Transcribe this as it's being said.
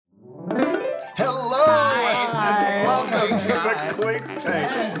The Clink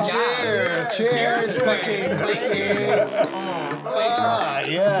Tank. Cheers. Cheers, clinking.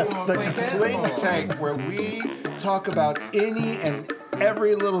 Yes, the Clink Tank, where we talk about any and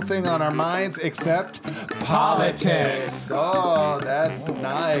every little thing on our minds except politics. Oh, that's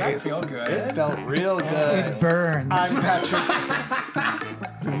nice. That feel good. It felt real good. It burns. I'm Patrick.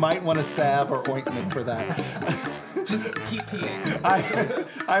 You might want a salve or ointment for that. Just keep peeing.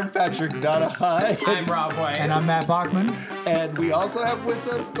 I'm Patrick Donahue. I'm Rob White. And I'm Matt Bachman. And we also have with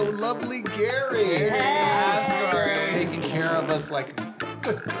us the lovely Gary. Hey. Taking care of us like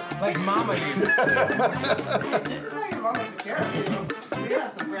good girl. Like Mama used to. This is how your mom took care of you. We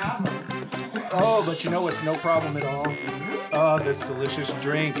had some problems. Oh, but you know what's no problem at all? Oh, this delicious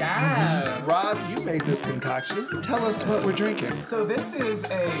drink. Yeah. Rob, you made this concoction. Tell us what we're drinking. So this is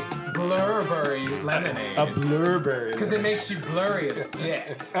a Blurr-berry lemonade. A Blurr-berry. Because it makes you blurry as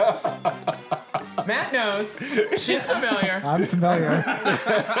dick. Matt knows. She's familiar. I'm familiar.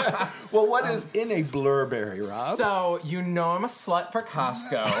 Well, what is in a Blurr-berry, Rob? So, you know I'm a slut for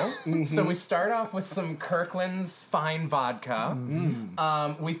Costco. So we start off with some Kirkland's Fine Vodka.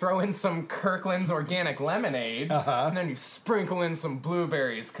 We throw in some Kirkland's Organic Lemonade. And then you sprinkle in some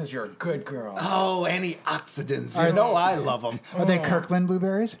blueberries because you're a good girl. Oh, antioxidants. You know I love them. Are they Kirkland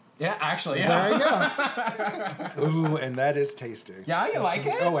blueberries? Yeah, actually, yeah. There you go. Ooh, and that is tasty. Yeah, you like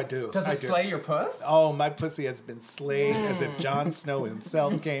it? Oh, I do. Does I it do. slay your puss? Oh, my pussy has been slayed as if Jon Snow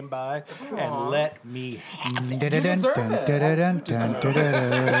himself came by and let me have it. deserve it.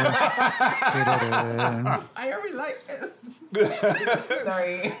 I already like this.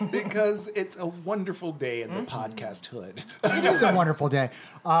 Sorry. Because it's a wonderful day in the podcast hood. It is a wonderful day.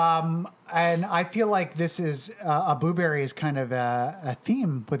 And I feel like this is a blueberry is kind of a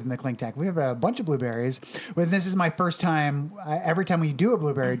theme within the Clink Tank. We have a bunch of blueberries. But this is my first time. Every time we do a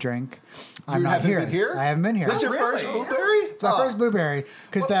blueberry drink, I'm not haven't here. been here? I haven't been here. This is your first blueberry? It's my first blueberry.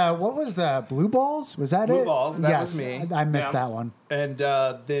 Because what was the Blue Balls? Was that Blue it? Balls, that yes, was me. I missed that one. And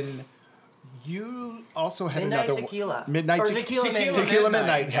then you also had Midnight another tequila. Midnight Or tequila. tequila Tequila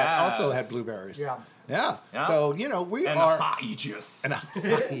Midnight, Midnight yes. also had blueberries. Yeah. Yeah. Yeah. So, you know, we And are... acai juice. And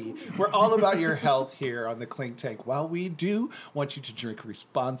acai. We're all about your health here on the Clink Tank. While we do want you to drink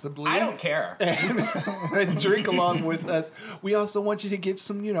responsibly. I don't care. and drink along with us. We also want you to get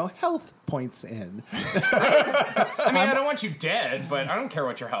some, health points in. I mean, I don't want you dead, but I don't care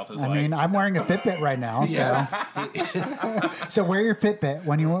what your health is I like. mean, I'm wearing a Fitbit right now. So, Yes. so wear your Fitbit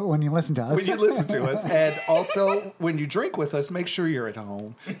when you listen to us. When you listen to us. And also, when you drink with us, make sure you're at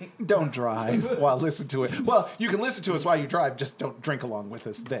home. Don't drive while listening to it. Well, you can listen to us while you drive, just don't drink along with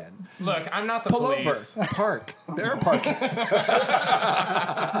us then. Look, I'm not the Pull police. over. Park. They're parking.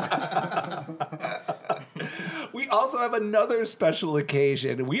 We also have another special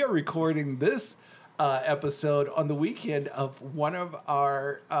occasion. We are recording this episode on the weekend of one of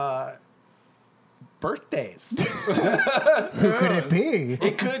our birthdays. Who could it be?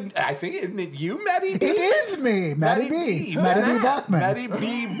 It could, I think, isn't it you, Maddie B? It is me, Maddie B. Maddie B. Bachman. Maddie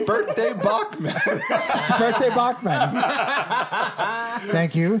B. Birthday Bachman. It's birthday Bachman.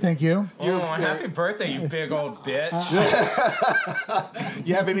 Thank you. Oh, happy birthday, you big old bitch.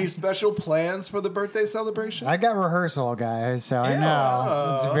 You have any special plans for the birthday celebration? I got rehearsal, guys, so I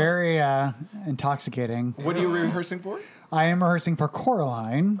know. It's very intoxicating. What are you rehearsing for? I am rehearsing for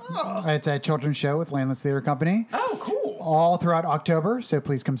Coraline. It's a children's show with Landless Theater Company. Oh, cool. All throughout October, so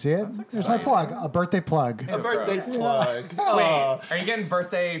please come see it. There's my plug, a birthday plug. A birthday gross. plug. Wait, are you getting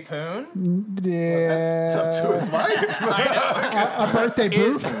birthday poon? It's up to his wife. A birthday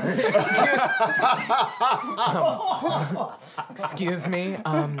booth. Excuse me,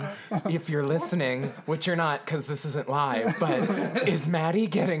 if you're listening, which you're not because this isn't live, but is Maddie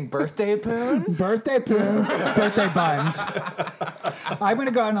getting birthday poon? Birthday poon. Birthday buns. I'm going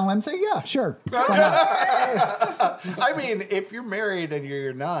to go out on a limb and say, yeah, sure. Why not? I mean, if you're married and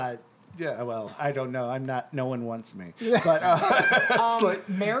you're not, yeah, well, I don't know. I'm not, no one wants me. But it's like,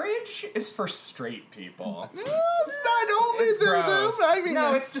 Marriage is for straight people. it's not only It's them. gross. I mean,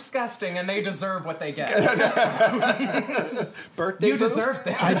 No, it's disgusting, and they deserve what they get. birthday You booth? deserve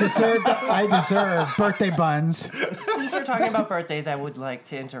that. I deserve birthday buns. Since we're talking about birthdays, I would like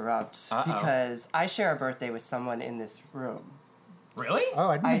to interrupt because I share a birthday with someone in this room. Really? Oh,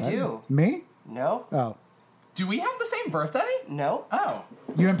 I I do. Me? No? Oh. Do we have the same birthday? No? Oh.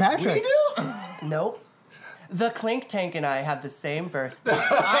 You and Patrick. Nope. The Clink Tank and I have the same birthday.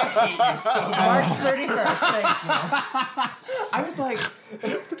 I hate you so much. March 31st, thank you. I was like,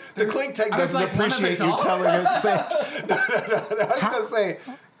 The Clink Tank I was doesn't like, one of the appreciate you dolls? telling her. Say, no. I was going to say,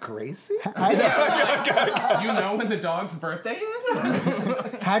 Gracie? You know when the dog's birthday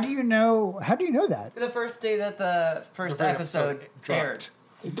is? How do you know that? The first day that the first episode aired.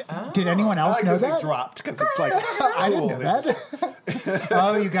 Did anyone else know It that? dropped because it's like I didn't know that.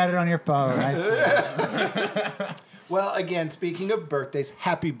 Oh, you got it on your phone. I see. Well, again, speaking of birthdays,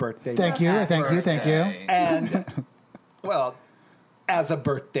 happy birthday. Thank you. And, well, as a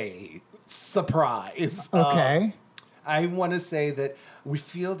birthday surprise. Okay. I want to say that we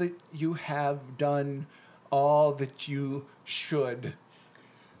feel that you have done all that you should.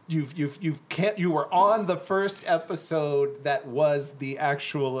 You were on the first episode that was the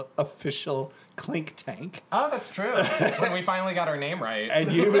actual official Clink Tank. Oh, that's true. When we finally got our name right.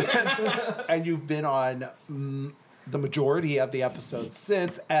 And you've been on the majority of the episodes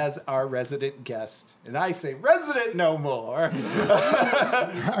since as our resident guest. And I say resident no more.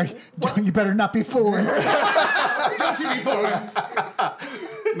 You better not be fooling. Don't you be fooling.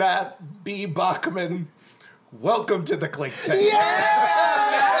 Matt B. Bachman, welcome to the Clink Tank.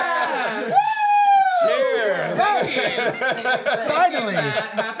 Yeah! Cheers! Finally!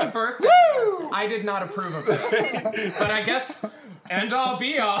 Happy birthday. Woo! I did not approve of this. But I guess end all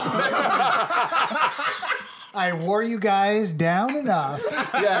be all. I wore you guys down enough.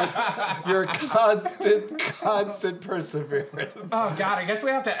 Yes, your constant perseverance. Oh, God, I guess we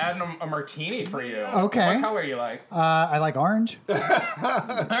have to add a martini for you. Okay. What color you like? I like orange. All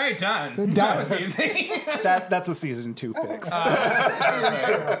right, done. That was easy. That's a season 2 fix.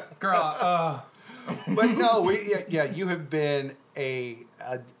 Girl, But no, you have been a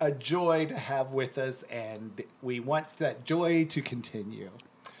joy to have with us, and we want that joy to continue.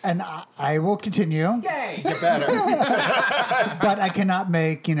 And I will continue. Yay! You better. But I cannot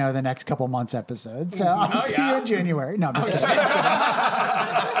make, the next couple months episodes. So I'll see you in January. No, I'm just kidding.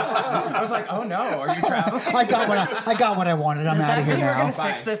 I was like, oh no, are you traveling? I got what I wanted. I'm out of here We're now. going to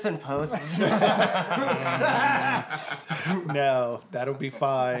fix this in post. No, that'll be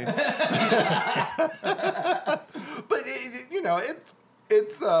fine. But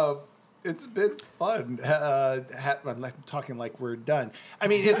it's been fun. I'm talking like we're done. I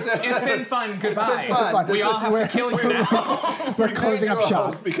mean, it's been fun. Goodbye. It's been fun. We all have to kill you now. We're closing up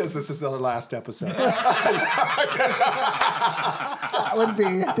shop. Because this is our last episode. That would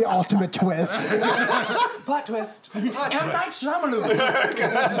be the ultimate twist. Plot twist. M. Night Shyamalan.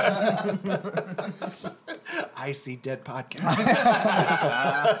 I see dead podcast.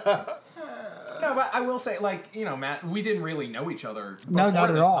 No, but I will say, Matt, we didn't really know each other before No,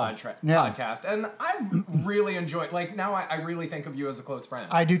 not at this all. podcast. And I've really enjoyed, now I really think of you as a close friend.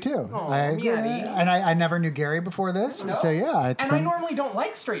 I do too. Miami. And I never knew Gary before this. No. So yeah. I normally don't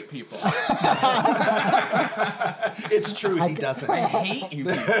like straight people. It's true, he doesn't. I hate you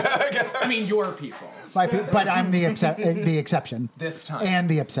people. I mean, your people. But I'm the exception. This time. And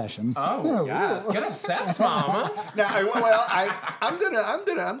the obsession. Oh, yes. Get obsessed, mama. Now, I'm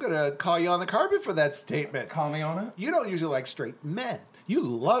gonna call you on the carpet for that statement. Call me on it. You don't usually like straight men. You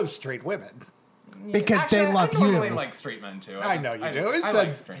love straight women. Because Actually, they love I normally you. like straight men too. I know you do. I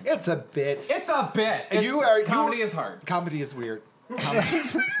like straight men. It's a bit. It's a bit. Comedy is hard. Comedy is weird.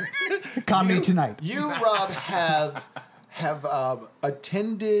 Comedy tonight. You, Rob, have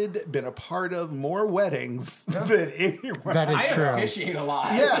attended, been a part of more weddings than anyone. That is I true. officiate a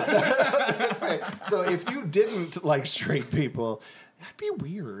lot. Yeah. So if you didn't like straight people, that'd be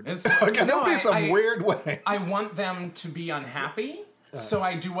weird. There'll be some weird weddings. I want them to be unhappy, so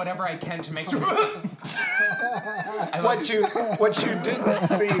I do whatever I can to make sure. What you didn't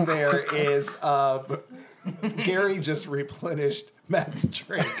see there is Gary just replenished Matt's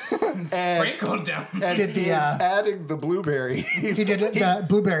drink. Sprinkled down. And Did the, adding the blueberry. He did the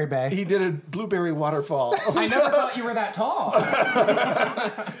Blueberry Bay. He did a blueberry waterfall. I never thought you were that tall.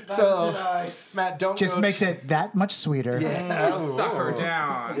 So, Matt, don't Just makes it that much sweeter. Yeah. Suck her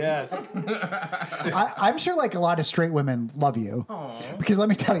down. Yes. I'm sure a lot of straight women love you. Because let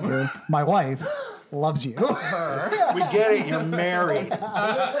me tell you, my wife loves you. We get it. You're married.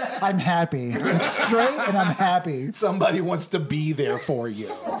 I'm happy. I'm straight and I'm happy. Somebody wants to be there for you.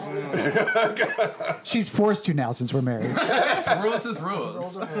 She's forced to now since we're married. Rules is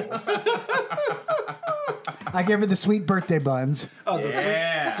rules. I gave her the sweet birthday buns. Oh,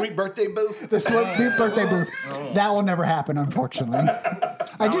 the sweet birthday booth. The sweet birthday booth. That will never happen, unfortunately.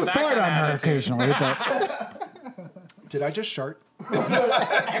 I do that fart kind of on her attitude. occasionally, but Did I just shart?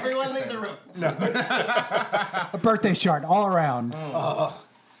 Everyone leave the room. a birthday chart all around.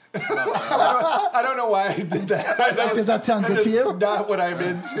 I don't know why I did that. Does that sound good to you? Not what I'm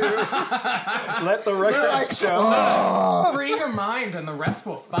into. Let the record show. Free your mind and the rest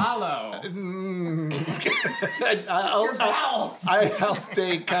will follow. I'll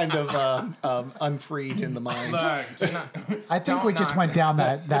stay kind of unfreed in the mind. Look, I think we just went down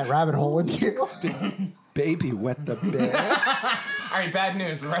that rabbit hole with you. Baby, wet the bed. All right, bad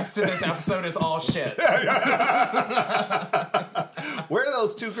news. The rest of this episode is all shit. Where are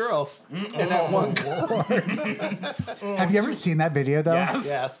those two girls in that one car? Have you ever seen that video though?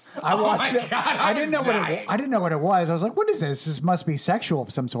 Yes. I watched it. God, I didn't know I didn't know what it was. I was like, "What is this? This must be sexual of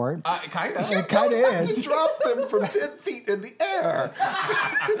some sort." Kind of. It kind of is. Dropped them from 10 feet in the air.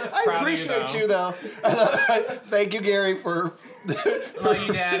 I Proud of appreciate you, you, though. Thank you, Gary, for... Love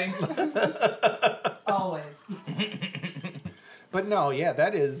you, Daddy. Always. But no, yeah,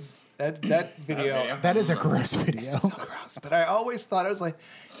 that video... That is a gross video. So gross. But I always thought, I was like,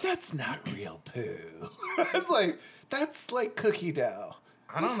 that's not real poo. I was like, that's like cookie dough.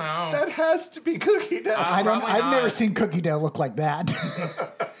 I don't know. That has to be cookie dough. I've never seen cookie dough look like that.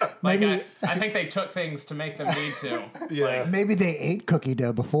 Maybe I think they took things to make them need to. Yeah. maybe they ate cookie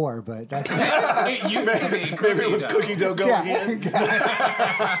dough before, but that's It used to be cookie Maybe it was dough. cookie dough going in.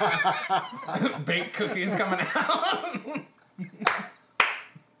 Baked cookies coming out.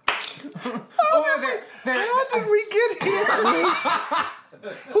 How did we get here?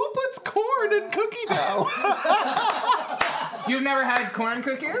 Who puts corn in cookie dough? You've never had corn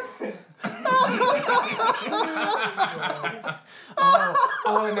cookies?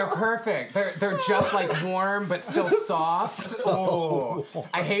 Oh, and they're perfect. They're just like warm but still soft. Oh,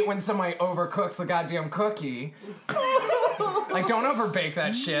 I hate when somebody overcooks the goddamn cookie. Like, don't overbake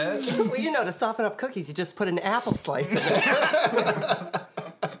that shit. Well, to soften up cookies, you just put an apple slice in it.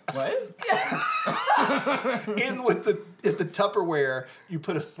 What? In the Tupperware, you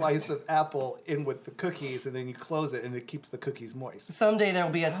put a slice of apple in with the cookies, and then you close it, and it keeps the cookies moist. Someday there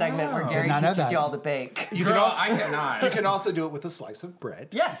will be a segment where Gary Did not know teaches that. you all to bake. You Girl, can also, I cannot. You can also do it with a slice of bread.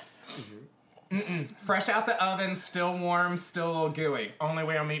 Yes. Fresh out the oven, still warm, still a little gooey. Only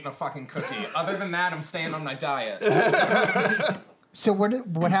way I'm eating a fucking cookie. Other than that, I'm staying on my diet. so.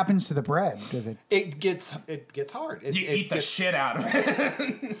 What happens to the bread? Does it? It gets hard. You eat the shit out of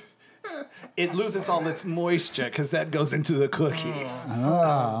it. It loses all its moisture because that goes into the cookies.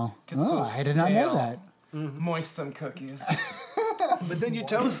 Oh, so I did not know stale. that. Moist them cookies. But then you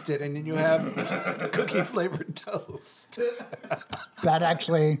toast it, and then you have cookie flavored toast. That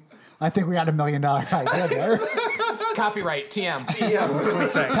actually, I think we got $1 million idea there. Copyright, TM. Yeah,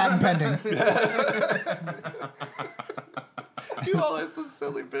 quick take. Patent pending. You all are some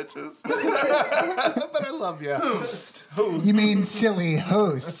silly bitches. But I love you. Host. You mean silly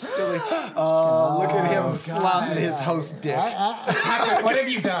hosts? Oh, look at him flaunting his host dick. What have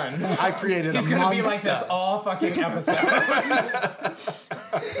you done? I created He's a gonna monster. be like this all fucking episode.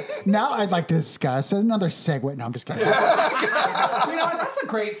 Now I'd like to discuss another segue. No, I'm just kidding. You know what? That's a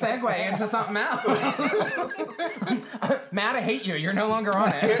great segue into something else. Matt, I hate you. You're no longer on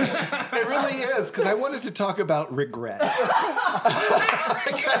it. It really is, because I wanted to talk about regrets.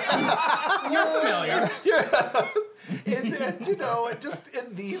 You're familiar. And, just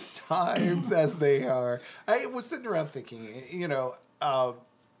in these times as they are, I was sitting around thinking,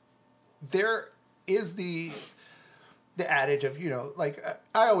 there is the adage of,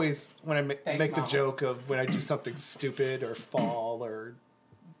 I always, when I make the joke of when I do something stupid or fall or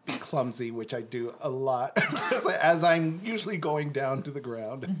be clumsy, which I do a lot, as I'm usually going down to the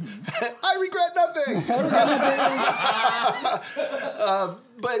ground, I regret nothing.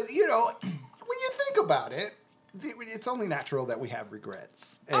 But, when you think about it, it's only natural that we have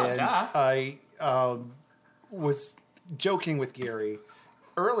regrets. And duh. I was joking with Gary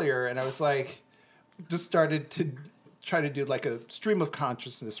earlier, and I was like, just started to try to do like a stream of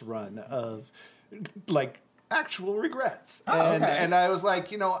consciousness run of like actual regrets. And I was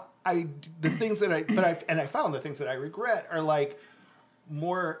like, I found the things that I regret are like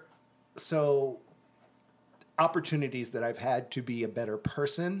more so opportunities that I've had to be a better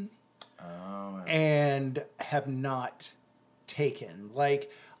person and have not taken.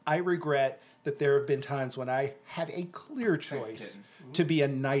 Like, I regret that there have been times when I had a clear choice to be a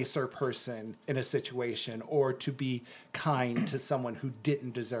nicer person in a situation or to be kind to someone who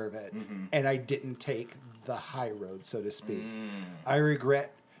didn't deserve it. And I didn't take the high road, so to speak. I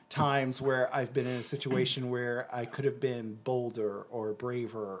regret times where I've been in a situation where I could have been bolder or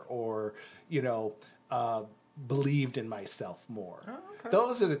braver or, believed in myself more. Oh, okay.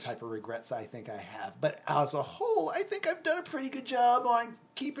 Those are the type of regrets I think I have. But as a whole, I think I've done a pretty good job on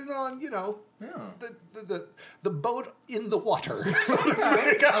keeping on, the boat in the water. So to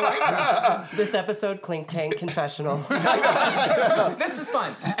speak. I like that. This episode, Clink Tank Confessional. This is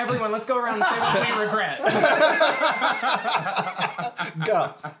fun. Everyone, let's go around and say what we regret.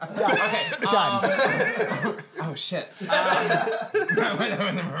 Go. Okay. It's done. Oh, shit. I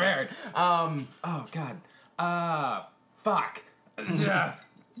wasn't prepared. Oh, God. Fuck.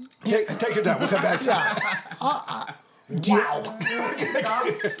 Take your time. We'll come back to it. Wow.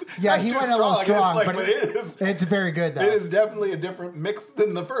 Yeah, he went a little strong, but it is. it's very good though. It is definitely a different mix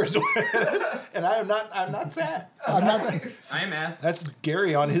than the first one, and I'm not sad. I'm not. I am mad. That's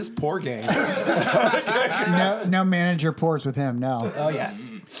Gary on his poor game. No manager pours with him. No. Oh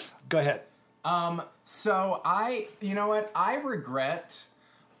yes. Go ahead. So you know what? I regret,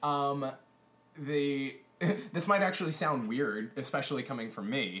 this might actually sound weird, especially coming from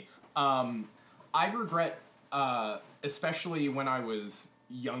me. I regret, especially when I was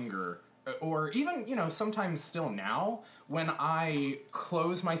younger, or even, sometimes still now, when I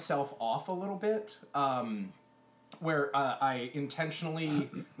close myself off a little bit, where I intentionally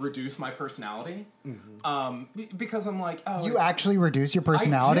reduce my personality, because I'm like, oh, You actually reduce your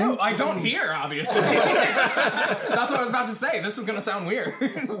personality? I don't hear, obviously. That's what I was about to say. This is gonna sound weird.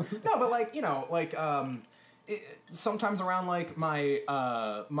 No, but sometimes around my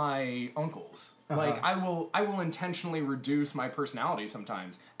my uncles, I will intentionally reduce my personality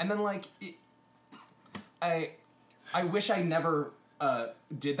sometimes, and then I wish I never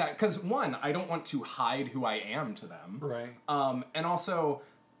did that, because one, I don't want to hide who I am to them, Right. and also,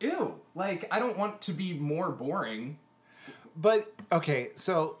 I don't want to be more boring. But okay,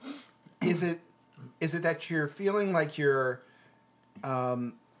 so is it that you're feeling like you're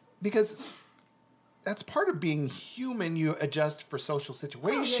because that's part of being human, you adjust for social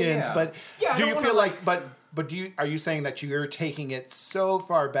situations, yeah. but Yeah, I do don't you wanna, feel like but are you saying that you're taking it so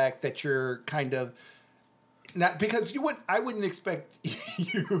far back that you're kind of not, because I wouldn't expect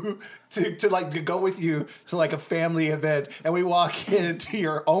you to go with you to a family event and we walk into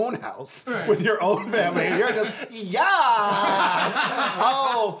your own house with your own family and you're just, yes!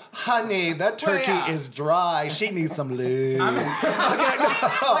 Oh, honey, that turkey is dry. She needs some lube. I'm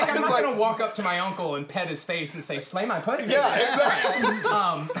not gonna walk up to my uncle and pet his face and say, slay my pussy. Yeah, exactly.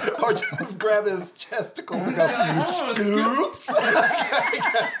 Or just grab his chesticles and go, scoops?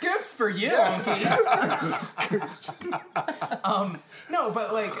 Scoops for you, unky. No,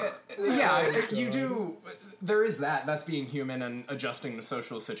 but you do. There is that's being human and adjusting to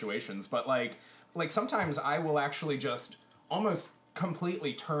social situations. But sometimes I will actually just almost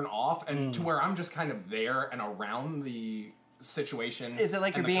completely turn off and to where I'm just kind of there and around the situation. Is it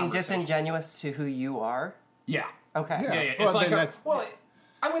like you're being disingenuous to who you are? Yeah. Okay. Yeah. It's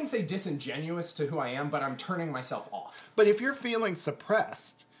I wouldn't say disingenuous to who I am, but I'm turning myself off. But if you're feeling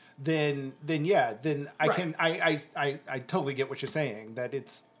suppressed, then I can I totally get what you're saying, that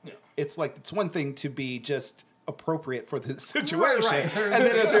it's one thing to be just appropriate for the situation, right. And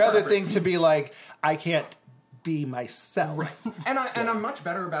then there's the other thing to be like, I can't be myself. Right. And I'm much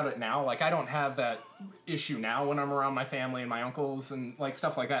better about it now. I don't have that issue now when I'm around my family and my uncles and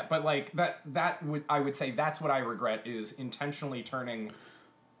stuff like that. But I would say that's what I regret, is intentionally turning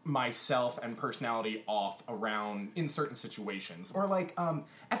myself and personality off around in certain situations, or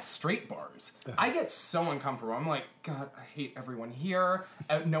at straight bars. I get so uncomfortable. I'm like, God, I hate everyone here.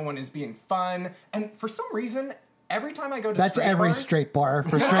 No one is being fun, and for some reason, every time I go to straight bar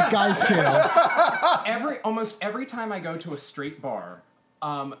for straight guys too. Almost every time I go to a straight bar,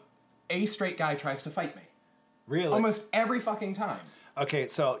 a straight guy tries to fight me. Really? Almost every fucking time. Okay,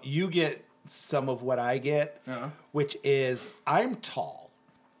 so you get some of what I get, which is I'm tall.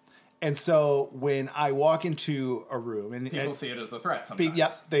 And so when I walk into a room, and people see it as a threat sometimes.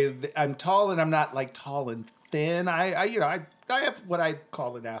 Yep, I'm tall, and I'm not tall and thin. I have what I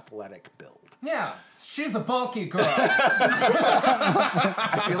call an athletic build. Yeah, she's a bulky girl.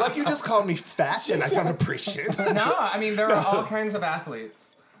 I feel like you just called me fat, and I don't appreciate it. No, I mean there are all kinds of athletes.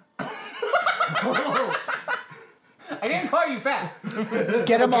 I didn't call you fat.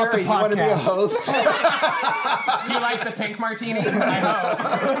 Get him off the Gary, you want to be a podcast. host? Do you like the pink martini? I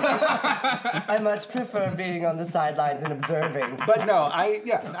hope. I much prefer being on the sidelines and observing. But no,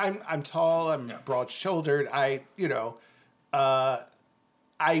 I'm tall. I'm broad-shouldered. I have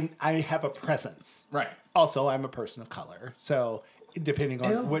a presence. Right. Also, I'm a person of color, so depending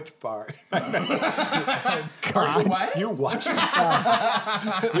on which bar. God. What? You watch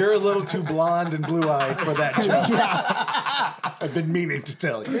this. You're a little too blonde and blue-eyed for that job. Yeah. I've been meaning to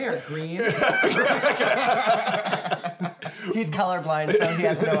tell you. They are green. He's colorblind, so he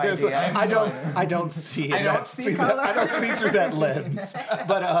has no idea. I don't see. I don't see color. I don't see through that lens.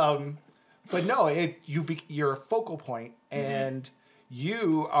 But no, you're a focal point, and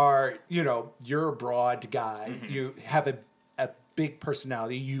you are, you're a broad guy. Mm-hmm. You have a big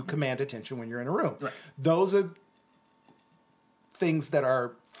personality. You command attention when you're in a room. Right. Those are things that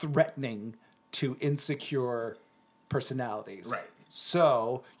are threatening to insecure personalities. Right.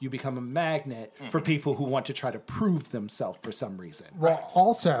 So you become a magnet for people who want to try to prove themselves for some reason. Well,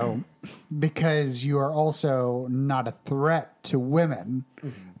 also, because you are also not a threat to women,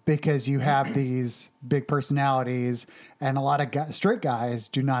 because you have these big personalities, and a lot of straight guys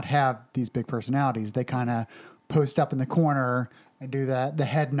do not have these big personalities. They kind of post up in the corner and do the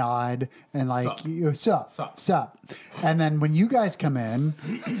head nod and like, sup. And then when you guys come in,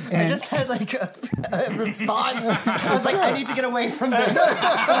 and I just had like a response. I was like, I need to get away from this.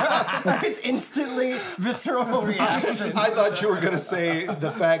 It's instantly visceral reaction. I thought you were going to say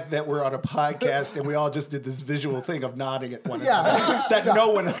the fact that we're on a podcast and we all just did this visual thing of nodding at one another that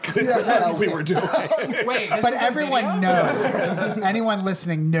no one could tell we were doing. Wait, but everyone knows. Anyone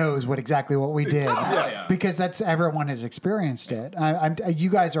listening knows exactly what we did because everyone has experienced it. You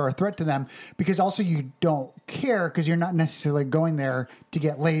guys are a threat to them because also you don't care because you're not necessarily going there to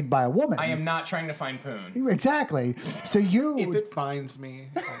get laid by a woman. I am not trying to find poon. Exactly. So if it finds me,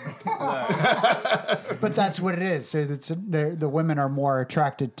 but that's what it is. So the women are more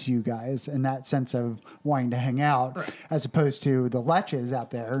attracted to you guys in that sense of wanting to hang out, as opposed to the leches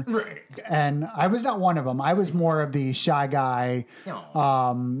out there. Right. And I was not one of them. I was more of the shy guy.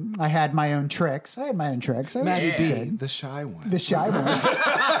 I had my own tricks. I was Maddie B, the shy one. The shy one.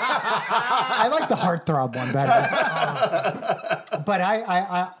 I like the heartthrob one better. But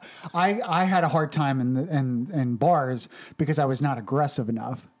I had a hard time in bars because I was not aggressive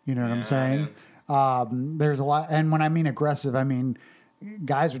enough. You know what I'm saying? There's a lot, and when I mean aggressive, I mean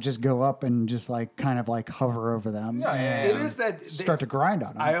guys would just go up and just like kind of like hover over them. It is that start to grind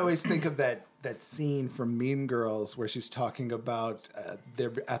on them. I always think of that scene from Mean Girls where she's talking about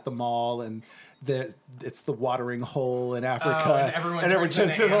they're at the mall and it's the watering hole in Africa, and everyone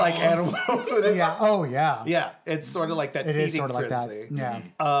turns into like animals. Yeah. Oh, yeah. Yeah, it's sort of like that. It is sort of frenzy. like that.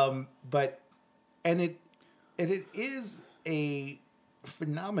 Yeah. But it is a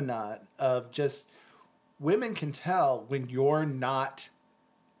phenomenon of just women can tell when you're not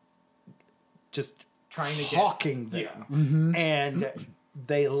just trying to hawking them, and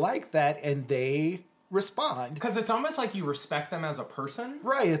they like that, and they respond because it's almost like you respect them as a person.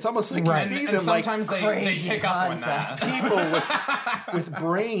 Right. It's almost like you see them sometimes like they pick up on that. People with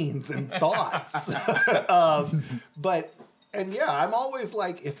brains and thoughts. I'm always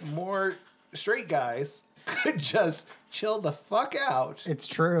like, if more straight guys could just chill the fuck out. It's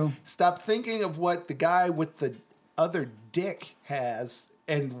true. Stop thinking of what the guy with the other dick has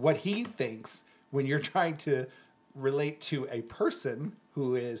and what he thinks when you're trying to relate to a person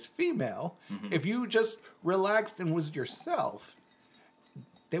who is female. If you just relaxed and was yourself,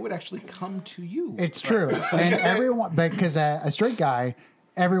 they would actually come to you. It's true. And everyone, because a straight guy,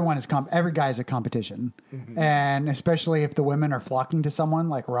 every guy is a competition. And especially if the women are flocking to someone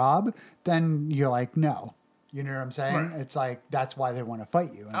like Rob, then you're like, no. You know what I'm saying? Right. It's like, that's why they want to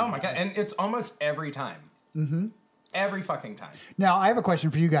fight you. Oh my God. And it's almost every time. Every fucking time. Now, I have a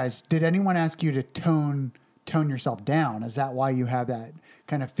question for you guys. Did anyone ask you to tone yourself down? Is that why you have that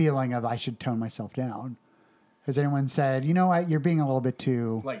kind of feeling of I should tone myself down? Has anyone said, you know what, you're being a little bit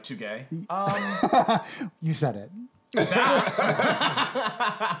too... Like too gay? You said it.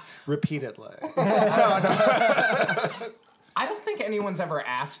 Repeatedly. I don't think anyone's ever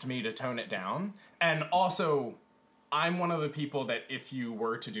asked me to tone it down. And also, I'm one of the people that if you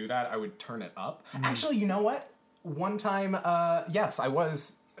were to do that, I would turn it up. Actually, you know what? One time, yes, I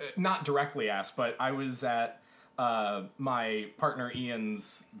was not directly asked, but I was at my partner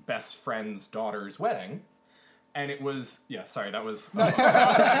Ian's best friend's daughter's wedding. And it was, that was like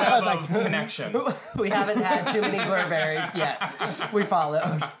connection. We haven't had too many Blurr-berries yet. We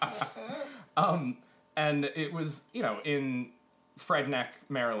followed. And it was, in Fredneck,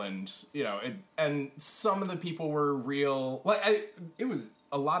 Maryland, and some of the people were real, it was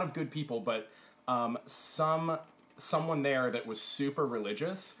a lot of good people, but someone there that was super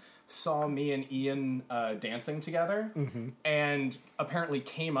religious saw me and Ian dancing together and apparently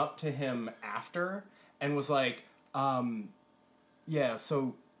came up to him after and was like,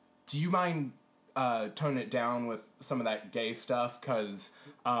 so do you mind tone it down with some of that gay stuff because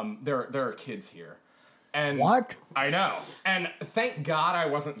there are kids here. And What? I know. And thank God I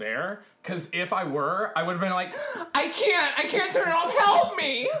wasn't there, because if I were, I would have been like, I can't turn it off, help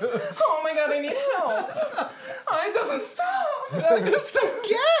me! Oh my God, I need help! Oh, it doesn't stop! I'm just so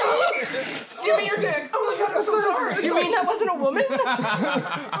gay! Give me your dick! Oh my God, I'm so sorry! You mean that wasn't a woman?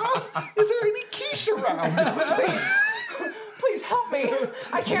 Is there any quiche around? Please help me!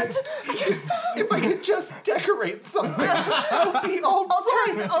 I can't stop! If I could just decorate something, that would be all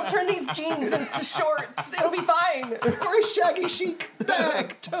right. I'll turn these jeans into shorts. It'll be fine. Or a shaggy chic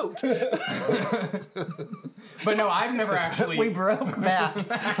bag tote. But no, I've never actually... We broke back.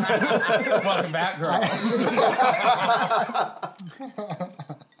 Welcome back, girl.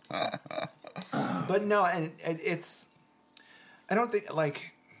 But no, and it's... I don't think,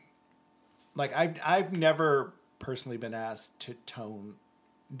 like I've never personally been asked to tone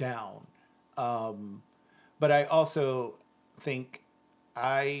down. But I also think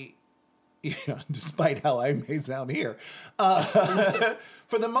despite how I may sound here,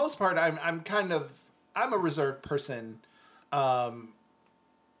 for the most part, I'm a reserved person,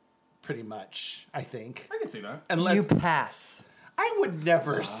 pretty much, I think. I can see that. Unless You pass. I would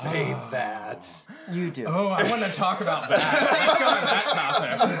never say that. You do. Oh, I want to talk about that. Let's go to that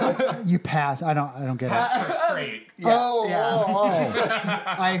topic. You pass. I don't get it. Pass for straight. Oh,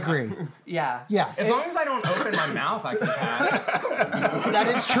 Yeah. I agree. Yeah. Yeah, As long as I don't open my mouth, I can pass. that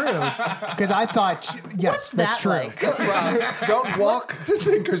is true. Because I thought, yes, that's that true. like? Guess what? Don't walk,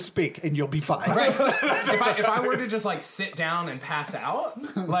 think, or speak, and you'll be fine. If I were to just like sit down and pass out,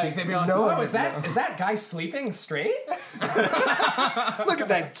 like they'd be like, No one "Oh, would is that guy sleeping straight?" Look at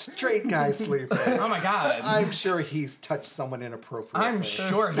that straight guy sleeping. Oh my God! I'm sure he's touched someone inappropriately. I'm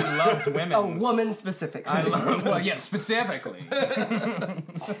sure he loves women. A woman specifically. I love, well, yeah, specifically.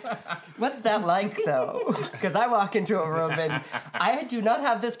 What's that like, though? Because I walk into a room and I do not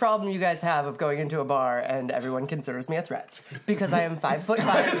have this problem you guys have of going into a bar and everyone considers me a threat. Because I am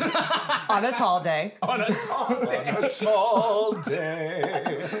 5'5" on a tall day. On a tall day. On a tall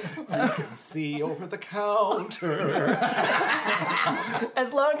day, you can see over the counter.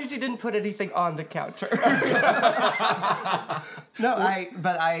 As long as you didn't put anything on the counter. No,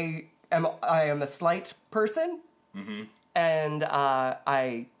 I am a slight person. Mm-hmm. And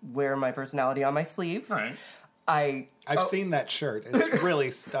I wear my personality on my sleeve. Right. I've seen that shirt. It's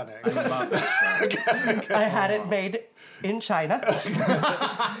really stunning. I love that. I had it made in China.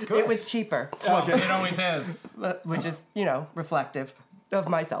 It was cheaper, Well, it always is. which is, reflective of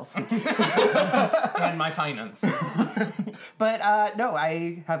myself. And my finances. But no,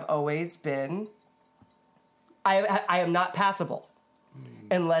 I have always been. I am not passable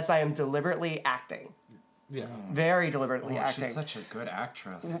unless I am deliberately acting. Yeah. Very deliberately acting. She's such a good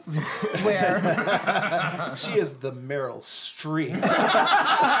actress. Where She is the Meryl Streep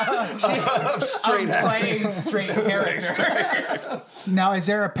of straight acting. Playing straight characters. Now, is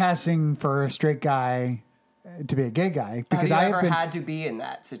there a passing for a straight guy to be a gay guy? have you I ever have been. had to be in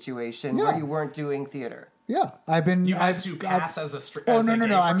that situation Yeah. where you weren't doing theater? Yeah, I've been. You had I've- to pass as a straight. Oh no.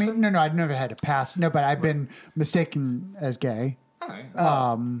 I mean, no. I've never had to pass. No, but I've been mistaken as gay.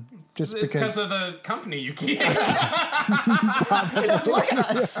 Just It's because. because of the company you keep. Look at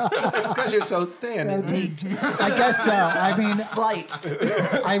us, It's because you're so thin and neat. I guess so. I mean, slight.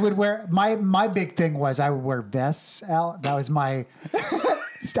 I would wear my big thing was I would wear vests out. That was my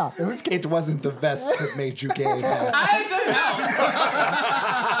stop. It was It wasn't the vest that made you gay. Man. I don't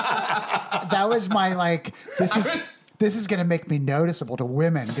know. that was my like. This is going to make me noticeable to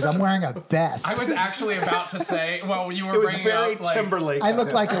women because I'm wearing a vest. I was actually about to say, well, you were It was bringing very up like, Timberlake. I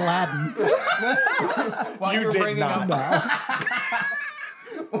look like Aladdin. while You were did bringing not. Up,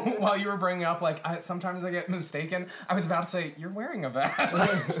 while you were bringing up, like, sometimes I get mistaken. I was about to say, you're wearing a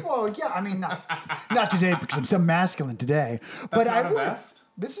vest. Well, yeah. I mean, not today because I'm so masculine today. But not I a would. vest?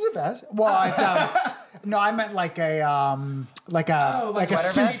 This is a vest. Well, it's no, I meant like a like a a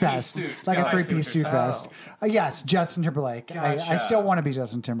suit three-piece vest, suit. like Oh, a I see what 3-piece you're suit saying. vest. Yes, Justin Timberlake. I Gotcha. still want to be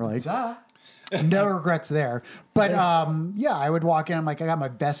Justin Timberlake. Duh. No regrets there. But yeah, I would walk in. I'm like, I got my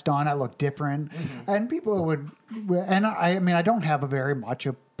vest on. I look different, and people would. And I mean, I don't have a very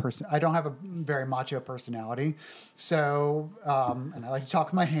macho person. I don't have a very macho personality. So, and I like to talk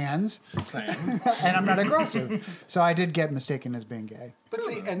with my hands, Same. and I'm not aggressive. So I did get mistaken as being gay. But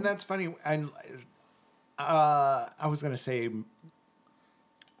see, and that's funny. And I was gonna say,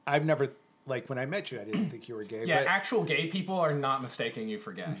 I've never like when I met you, I didn't think you were gay. Yeah, but actual gay people are not mistaking you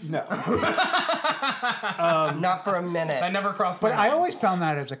for gay. no. Not for a minute. That never crossed my But mind. I always found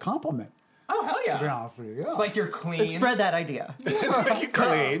that as a compliment. Oh, hell yeah. Yeah. It's like you're clean. Spread that idea. You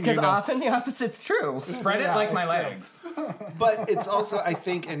clean, Because often the opposite's true. Spread it like my legs. But it's also, I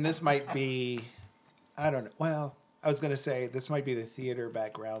think, and this might be, I don't know. Well, I was going to say this might be the theater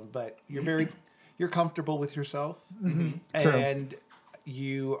background, but you're comfortable with yourself, and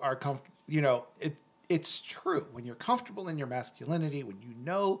you are comfortable. You know, it's true when you're comfortable in your masculinity, when you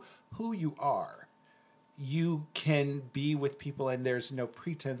know who you are, you can be with people, and there's no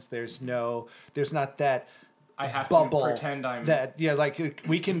pretense. There's not that. I have bubble to pretend I'm that. Yeah, like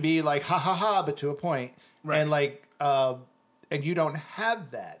we can be like ha ha ha, but to a point, and like, and you don't have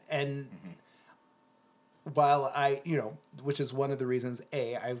that, and. While I, which is one of the reasons,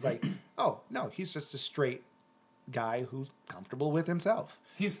 I like, oh, no, he's just a straight guy who's comfortable with himself.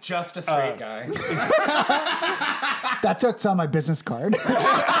 He's just a straight guy. That's what's on my business card.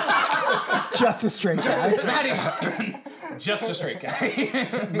 Just a straight guy. Matty, just a straight guy.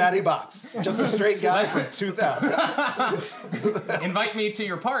 Matty Box, just a straight guy from 2000. Invite me to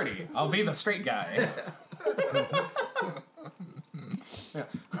your party. I'll be the straight guy.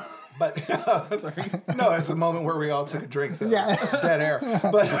 But no, it's a moment where we all took a drink, so it's dead air.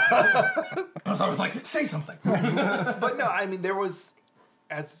 But I was like, say something. But no, I mean, there was,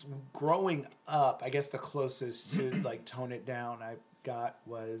 as growing up, I guess the closest to like tone it down I got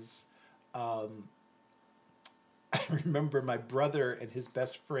was, I remember my brother and his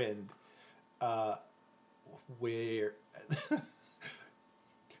best friend were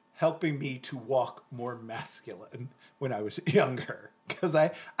helping me to walk more masculine when I was younger. Because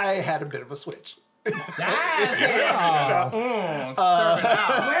I had a bit of a switch. Like I'm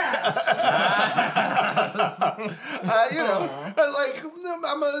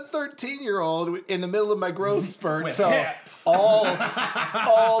a 13-year-old in the middle of my growth spurt, with so hips. all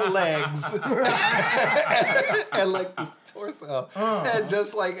legs and like this torso, and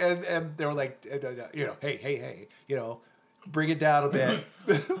just like and they were like, hey, bring it down a bit.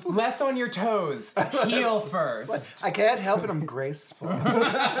 Less on your toes. Heel first. I can't help it. I'm graceful.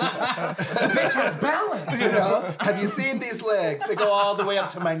 Bitch has balance. Have you seen these legs? They go all the way up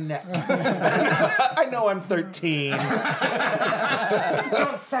to my neck. I know I'm 13. Don't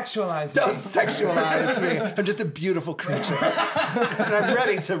sexualize me. Don't sexualize me. I'm just a beautiful creature. And I'm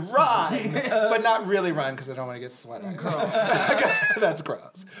ready to run, but not really run because I don't want to get sweaty. That's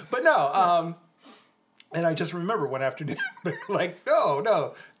gross. But no, and I just remember one afternoon, they were like,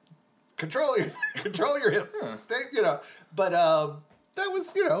 no, control your hips. Stay, But that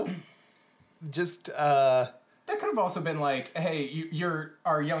was, just... That could have also been like, hey, you're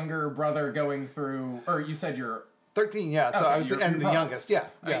our younger brother going through, or you said you're 13, yeah. So okay, I was the youngest, yeah.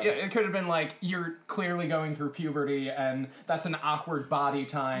 It could have been like you're clearly going through puberty, and that's an awkward body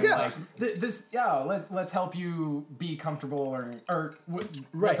time. Yeah. Like let's help you be comfortable,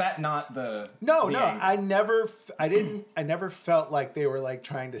 was that not the? No, the no. angle? I never felt like they were like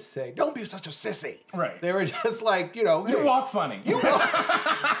trying to say, "Don't be such a sissy." Right. They were just like, hey, you walk funny.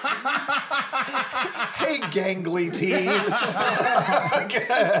 Hey, gangly teen.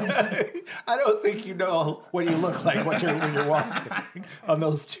 I don't think you know what you look like when you're walking on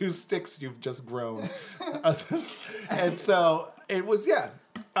those two sticks you've just grown. And so it was,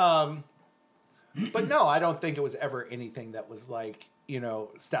 but no, I don't think it was ever anything that was like,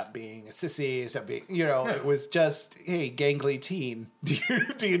 stop being a sissy, stop being, it was just, hey, gangly teen.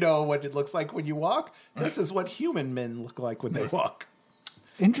 Do you know what it looks like when you walk? This is what human men look like when they walk.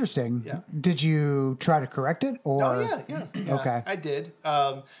 Interesting. Yeah. Did you try to correct it? Or? Oh, yeah. Okay. I did.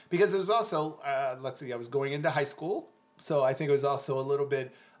 Because it was also, I was going into high school. So I think it was also a little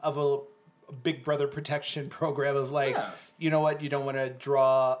bit of a big brother protection program of like, you know what, you don't want to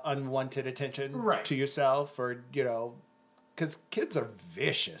draw unwanted attention to yourself or, because kids are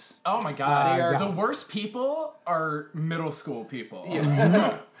vicious. Oh my God. The worst people are middle school people.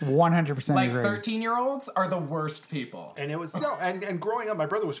 Yeah. 100% Like agree. 13-year-olds are the worst people. And it was, and growing up, my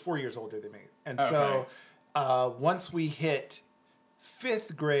brother was 4 years older than me. And so once we hit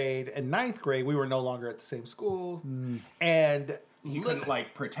 5th grade and 9th grade, we were no longer at the same school. And he couldn't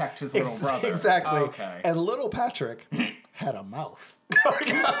like protect his little brother. Exactly. Okay. And little Patrick had a mouth.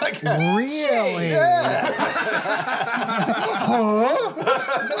 Really? Yeah.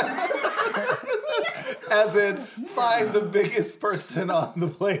 As in, find the biggest person on the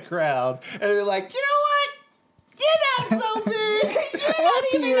playground and be like, you know what? You're not so big. You're not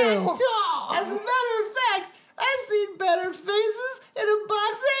even that tall. As a matter of fact, I've seen better faces in a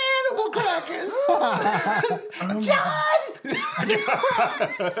box of animal crackers. John!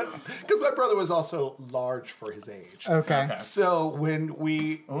 Because my my brother was also large for his age. Okay. So when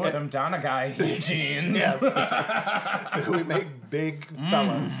we... Oh, them Donna guy jeans. Yes. We make big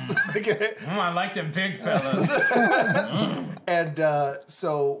fellas. I like them big fellas. And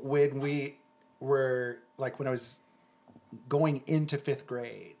so when we were, like, when I was going into 5th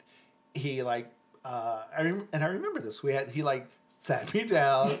grade, he, like, I remember this. He, like, sat me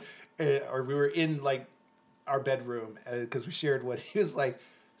down, or we were in, like, our bedroom, because we shared what he was like,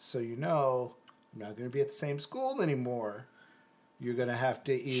 so I'm not going to be at the same school anymore. You're going to have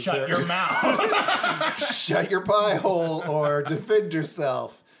to either... Shut your mouth. shut your pie hole or defend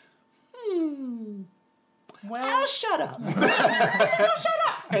yourself. Well, I'll shut up.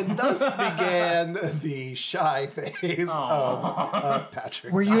 And thus began the shy phase of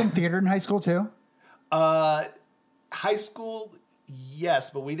Patrick. Were you in theater in high school too? High school, yes,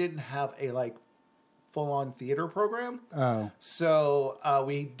 but we didn't have a, like, full-on theater program. Oh. So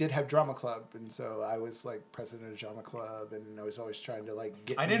we did have drama club, and so I was, like, president of drama club, and I was always trying to, like,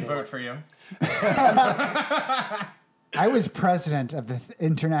 get I didn't more. vote for you. I was president of the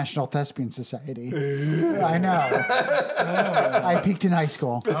International Thespian Society. I know. I peaked in high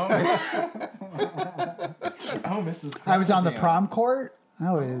school. Oh, Mrs. I was on the President. prom court.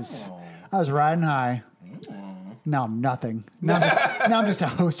 I was riding high. Now I'm nothing. Now I'm just a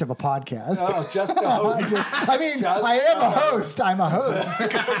host of a podcast. Oh, just a host. I am a host. I'm a host.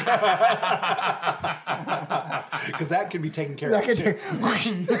 Because that can be taken care That of, could too. take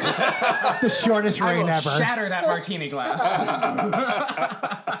the shortest I rain will ever. shatter that martini glass.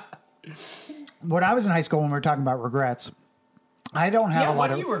 When I was in high school, when we were talking about regrets, I don't have Yeah, a lot what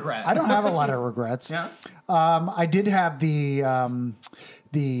of. do you regret? I don't have a lot of regrets. Yeah. I did have the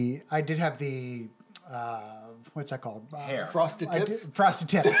what's that called? Hair. Frosted tips? Frosted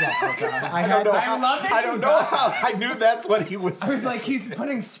tips. Yes. I don't know. I love that I you don't know got- how. I knew that's what he was. I was like, he's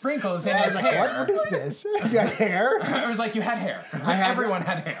putting sprinkles in I his was like, hair. what is this? You got hair? I was like, you had hair. Everyone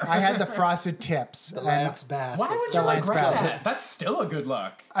had hair. I had the frosted tips. The and- Lance Bass. Why would The you Lance regret Bass. that? That's still a good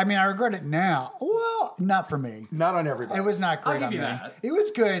look. I mean, I regret it now. Well, not for me. Not on everybody. It was not great I'll on give me. you that. It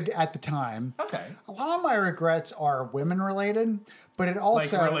was good at the time. Okay. A lot of my regrets are women related, but it Like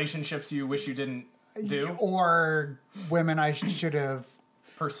also relationships you wish you didn't do, or women I should have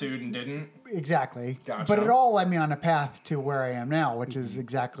pursued and didn't. exactly. Gotcha. But it all led me on a path to where I am now, which is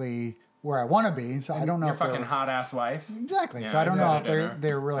exactly where I want to be. So I don't know Your if they're- fucking hot ass wife. exactly. So Yeah, I don't I know did if dinner.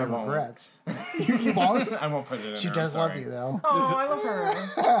 they're really I won't. regrets. You won't. I won't put it in She there, does I'm love sorry. you though. Oh, I love her.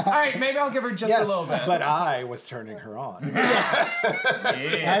 All right, maybe I'll give her just yes, a little bit. but I was turning her on. Yeah.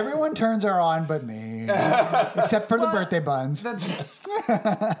 Everyone turns her on, but me, except for the birthday buns. That's.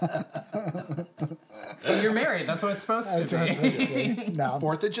 Well, you're married. That's what it's supposed to That's what it's be. supposed to be. No.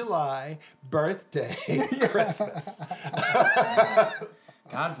 4th of July, birthday, Christmas.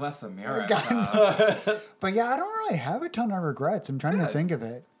 God bless America. But yeah, I don't really have a ton of regrets. I'm trying to think of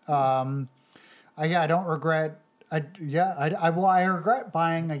it. I don't regret. I regret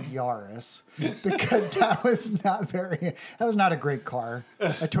buying a Yaris because that was not a great car. A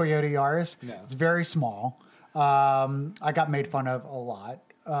Toyota Yaris. No. It's very small. I got made fun of a lot.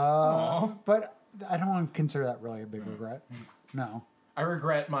 But I don't consider that really a big regret. No. I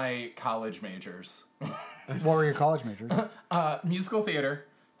regret my college majors. What were your college majors? Musical theater,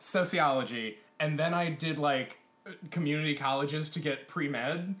 sociology, and then I did like community colleges to get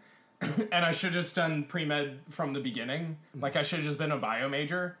pre-med. And I should have just done pre-med from the beginning. Like I should have just been a bio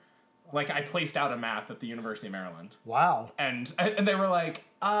major. Like I placed out of math at the University of Maryland. Wow. And they were like,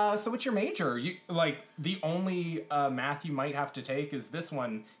 so what's your major? You like the only math you might have to take is this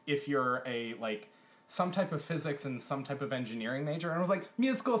one if you're a like some type of physics and some type of engineering major. And I was like,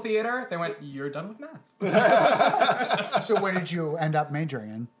 musical theater. They went, you're done with math. So what did you end up majoring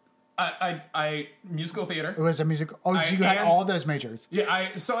in? I musical theater. It was a music. Oh, so you had and- all those majors. Yeah,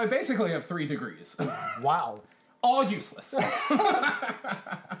 I basically have 3 degrees. Wow. All useless.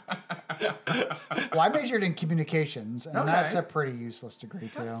 Well, I majored in communications, and Okay. that's a pretty useless degree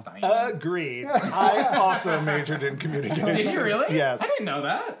too. Fine. Agreed. I also majored in communications. Did you really? Yes. I didn't know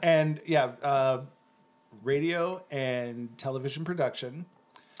that. And radio and television production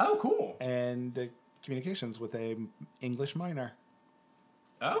Oh, cool. and communications with a English minor.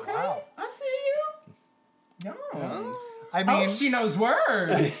 Okay. Wow. I see you. No. I mean, Oh, she knows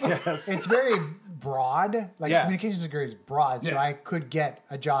words. Yes. it's very broad. Like Yeah. communications degree is broad, so Yeah. I could get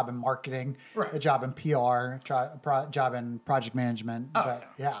a job in marketing, Right. a job in PR, job in project management. Oh, but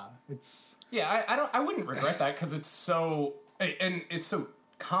yeah, it's Yeah, I wouldn't regret that because it's so and it's so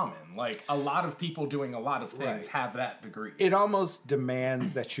common. Like a lot of people doing a lot of things Right. have that degree. It almost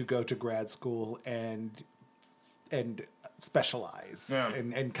demands that you go to grad school and and specialize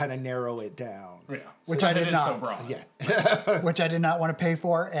and kind of narrow it down. Yeah. Which I did it not. Is so broad. Yeah. Which I did not want to pay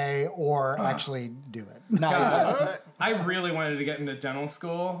for, or actually do it. God, I really wanted to get into dental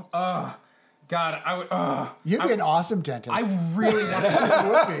school. Oh, God, I would. You'd be an awesome dentist. I really wanted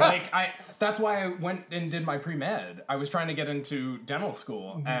to. That's why I went and did my pre-med. I was trying to get into dental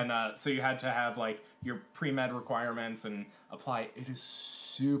school, and so you had to have like your pre-med requirements and apply. It is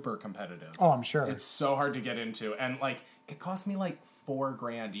super competitive. Oh, I'm sure. It's so hard to get into, and like it cost me like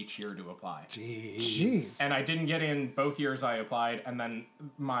 $4,000 each year to apply. Jeez. And I didn't get in both years I applied, and then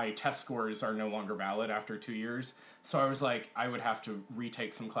my test scores are no longer valid after 2 years. So I was like, I would have to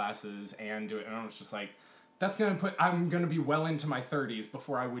retake some classes and do it, and I was just like, I'm going to be well into my 30s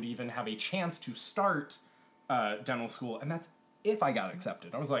before I would even have a chance to start dental school, and that's if I got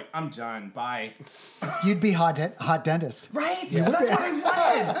accepted. I was like, I'm done, bye. You'd be hot dentist. Right? That's what I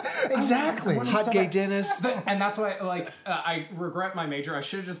wanted. Exactly. Hot gay dentist. And that's why, I regret my major. I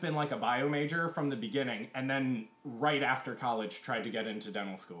should have just been like a bio major from the beginning, and then right after college tried to get into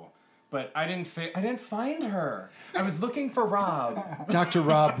dental school. But I didn't find her. I was looking for Rob. Dr.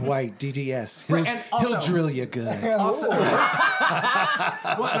 Rob White, DDS. He'll drill you good. Also,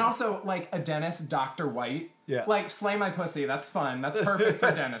 and also, like, a dentist, Dr. White. Yeah. Like, slay my pussy. That's fun. That's perfect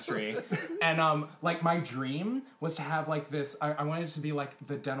for dentistry. And, like, my dream was to have, like, this... I wanted it to be, like,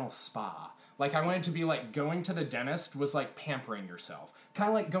 the dental spa. Like, I wanted to be, like, going to the dentist was, like, pampering yourself. Kind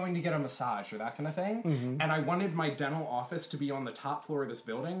of like going to get a massage or that kind of thing. Mm-hmm. And I wanted my dental office to be on the top floor of this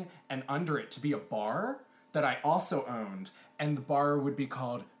building, and under it to be a bar that I also owned. And the bar would be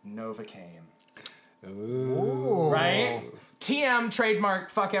called Novocaine. Ooh. Right? TM trademark,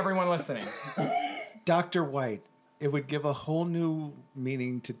 fuck everyone listening. Dr. White. It would give a whole new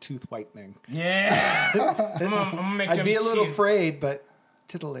meaning to tooth whitening. Yeah. I'm gonna make I'd be a little teeth. afraid, but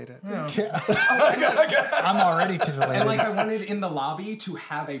titillated. Yeah. I'm already titillated. And like I wanted in the lobby to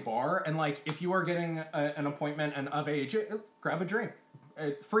have a bar, and like if you are getting an appointment and of age, grab a drink.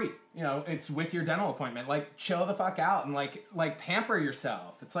 Free. You know, it's with your dental appointment. Like chill the fuck out and like pamper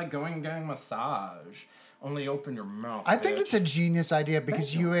yourself. It's like going and getting a massage. Only open your mouth. I think it's a genius idea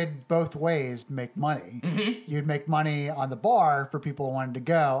because you would both ways make money. Mm-hmm. You'd make money on the bar for people who wanted to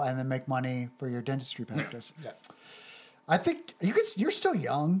go, and then make money for your dentistry practice. Yeah. I think you're still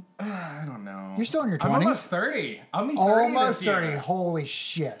young. I don't know. You're still in your 20s. I'm almost 30. I'll be 30 Almost this year. 30. Holy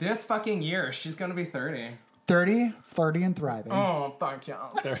shit. This fucking year, she's gonna be 30. 30, flirty, and thriving. Oh, fuck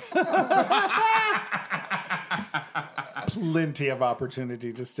y'all. Plenty of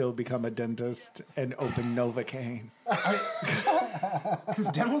opportunity to still become a dentist and open Novocaine. Because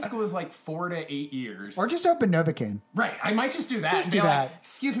dental school is like 4 to 8 years. Or just open Novocaine. Right. I might just do that. Just Be do like, that.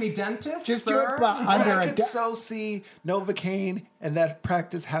 excuse me, dentist, Just sir? do it under I a... could so see Novocaine and that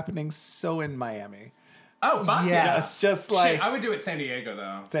practice happening so in Miami. Oh, fuck Yeah. yeah. It's just like Shit, I would do it San Diego,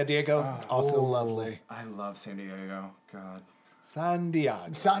 though. San Diego, also lovely. I love San Diego. God. San Diego.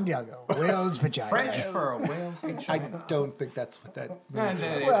 San Diego. Whale's vagina. French for a whale's I don't think that's what that means.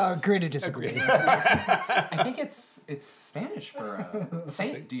 Well, agree to disagree. I think it's Spanish for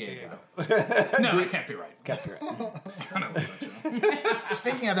Saint Diego. No, it can't be right. Can't be right.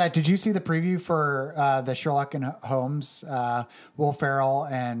 Speaking of that, did you see the preview for the Sherlock and Holmes, Will Ferrell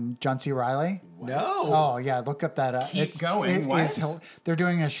and John C. Reilly? No. Oh yeah, look up that. Keep going. What? They're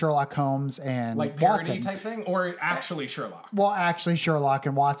doing a Sherlock Holmes and Like parody Watson type thing? Or actually Sherlock? Well, actually Sherlock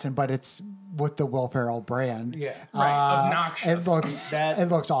and Watson, but it's with the Will Ferrell brand. Yeah. Right, obnoxious. It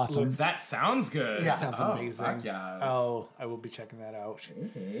looks awesome. That sounds good. Yeah. Sounds Oh, amazing. fuck yeah. Oh, I will be checking that out.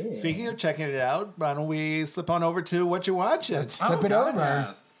 Speaking of checking it out, why don't we slip on over to what you're watching? Slip it God, over.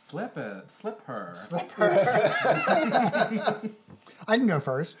 yeah. Slip it. Slip her. I can go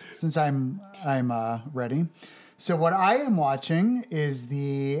first since I'm ready. So what I am watching is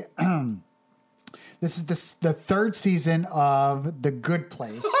the this is the third season of The Good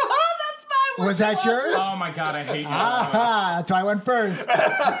Place. Was that yours? Oh my God, I hate you. That's why I went first.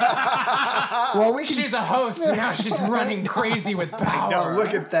 Well, we can. She's a host, and now she's running crazy with power. No,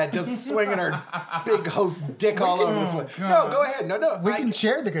 look at that. Just swinging her big host dick all over the place. No, go ahead. No. We can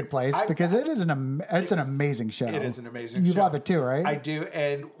share The Good Place because it is it's an amazing show. It is an amazing You show. love it too, right? I do,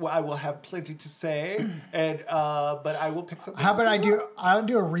 and I will have plenty to say, and but I will pick something. How about else as well. I'll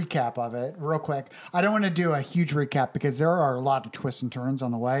do a recap of it real quick. I don't want to do a huge recap because there are a lot of twists and turns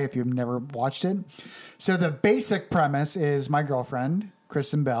on the way if you've never watched it. So the basic premise is my girlfriend,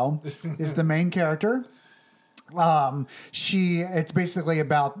 Kristen Bell, is the main character. It's basically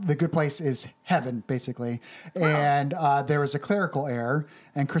about the good place is heaven, basically. And there was a clerical error,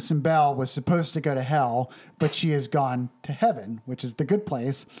 and Kristen Bell was supposed to go to hell, but she has gone to heaven, which is the good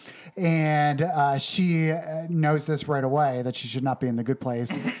place. And she knows this right away, that she should not be in the good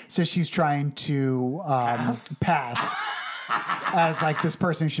place. So she's trying to pass as like this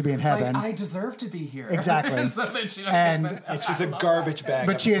person who should be in heaven. Like, I deserve to be here. Exactly. So that she doesn't And- get sent And out. she's a garbage bag.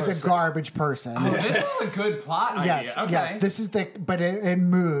 But of she is a person. garbage person. Oh, this is a good plot idea. Yes, Okay. yes. This is but it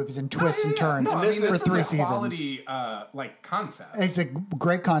moves and twists and turns No, I mean, for this 3 is a seasons. quality, like, concept. It's a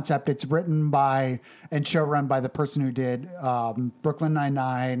great concept. It's written by and showrun by the person who did Brooklyn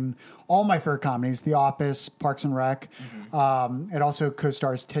Nine-Nine, all my favorite comedies, The Office, Parks and Rec. It also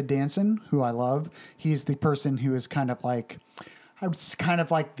co-stars Ted Danson, who I love. He's the person who is kind of like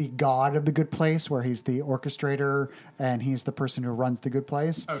the god of the good place, where he's the orchestrator and he's the person who runs the good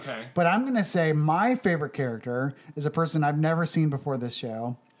place. Okay. But I'm going to say my favorite character is a person I've never seen before this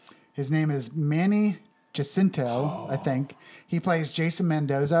show. His name is Manny Jacinto, I think. He plays Jason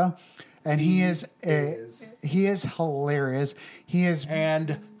Mendoza, and he is hilarious. He is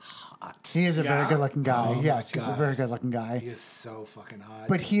And hot. he is a very Yeah? good looking guy. Oh my Yes, he's a God. very good looking guy. He is so fucking hot.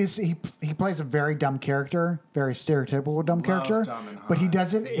 But he plays a very dumb character, very stereotypical dumb character. dumb and But he hot.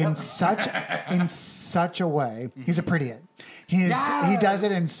 does it in such a way. He's a pretty it. He Yes! does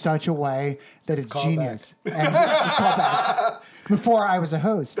it in such a way that it's Call genius. And call back. Before I was a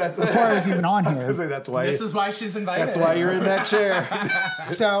host, before I was even on here. That's why. This is why she's invited. That's why you're in that chair.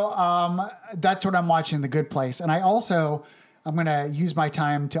 So that's what I'm watching, The Good Place. And I'm going to use my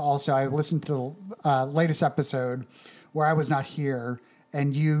time to I listened to the latest episode where I was not here,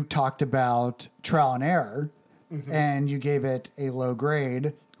 and you talked about Trial and Error, and you gave it a low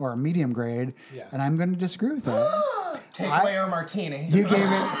grade or a medium grade, Yeah. and I'm going to disagree with that. Take away our martini. You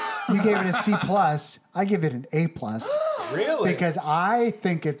gave it a C plus. I give it an A plus. Really? Because I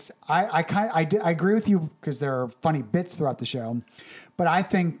think I agree with you because there are funny bits throughout the show, but I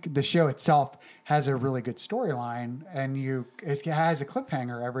think the show itself has a really good storyline, and it has a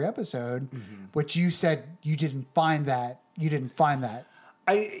cliffhanger every episode, which you said you didn't find that.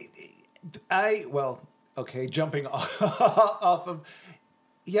 Well, okay, jumping off of,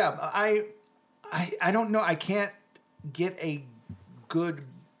 yeah, I don't know. I can't get a good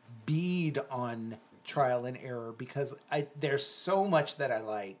bead on Trial and Error because there's so much that I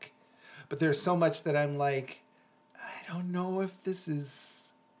like, but there's so much that I'm like, I don't know if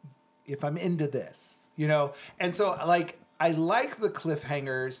I'm into this, And so like, I like the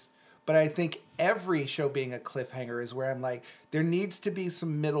cliffhangers, but I think every show being a cliffhanger is where I'm like, there needs to be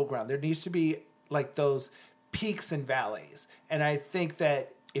some middle ground. There needs to be like those peaks and valleys. And I think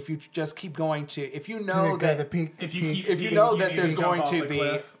that if you just keep going to, if you know that the peak, If you peak- keep- if you know that you there's jump going off to the be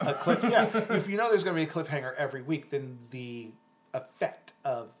cliff. a cliff, yeah. If you know there's going to be a cliffhanger every week, then the effect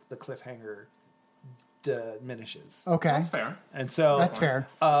of the cliffhanger diminishes. okay, That's fair. And so that's fair.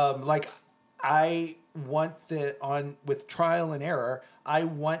 like I want with Trial and Error, I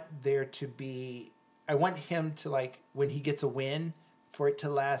want him to, like, when he gets a win, for it to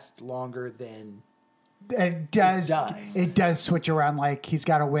last longer than It does. does. It does switch around. Like he's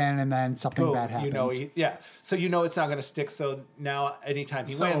got to win, and then something boom, bad happens. So it's not going to stick. So now anytime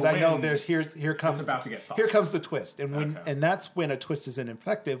he So wins, I know when here comes it's about to get fucked. here comes the twist, and Okay. and that's when a twist is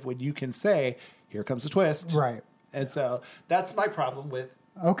ineffective, when you can say here comes the twist, Right. And so that's my problem with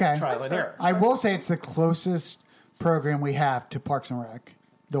Okay. Trial and Error. I will say it's the closest program we have to Parks and Rec.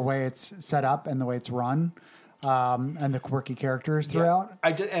 The way it's set up and the way it's run, and the quirky characters throughout.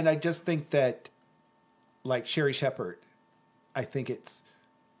 I just think that, like Sherry Shepherd, I think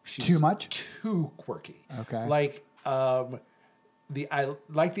she's Too much? too quirky. Okay. Like I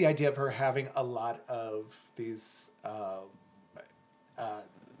like the idea of her having a lot of these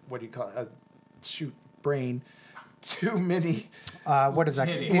what do you call it? Brain. Too many. What is that?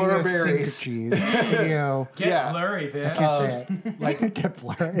 Titty. Blurr-berries. Idiosyncochies. Get Yeah. blurry, bitch. Can't say it. Like Get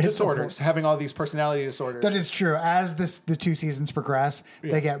blurry. disorders, having all these personality disorders. That is true. As the 2 seasons progress,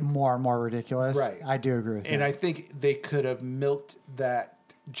 they get more and more ridiculous. Right. I do agree with And that. I think they could have milked that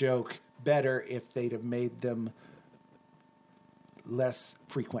joke better if they'd have made them less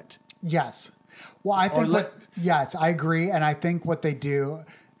frequent. Yes. Well, I think yes, I agree. And I think what they do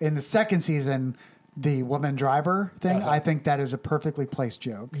in the second season, the woman driver thing, I think that is a perfectly placed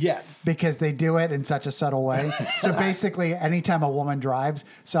joke. Yes. Because they do it in such a subtle way. So basically, anytime a woman drives,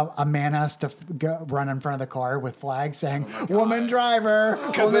 so a man has to run in front of the car with flags saying, woman driver,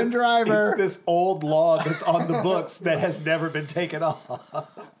 woman driver. It's this old law that's on the books that has never been taken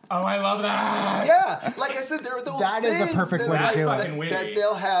off. Oh, I love that. Yeah. Like I said, there are those That is a things perfect that way to I- do it. Fucking witty. that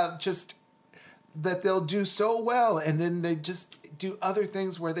they'll have just that they'll do so well, and then they just do other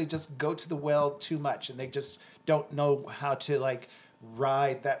things where they just go to the well too much, and they just don't know how to like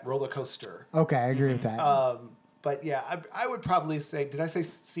ride that roller coaster. Okay, I agree with that. But yeah, I would probably say, did I say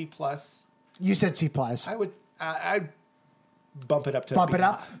C plus? You said C+. I'd bump it up to Bump B. it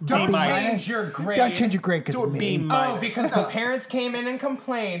up. Don't B change minus. your grade. Don't change your grade because To a of B me. minus. Oh, because the parents came in and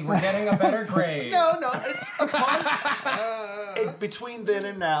complained. We're getting a better grade. No, it's between then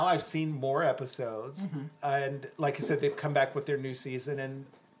and now, I've seen more episodes, and like I said, they've come back with their new season and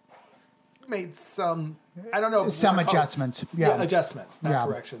made some. I don't know. If Some we're called- adjustments. Yeah. adjustments, not Yeah.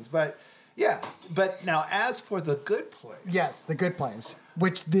 corrections. But yeah, but now as for the Good Place, Yes, the good plays,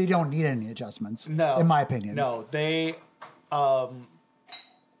 which they don't need any adjustments. no, in my opinion. no, they are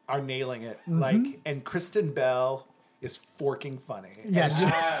nailing it. Like, and Kristen Bell is forking funny. Yes.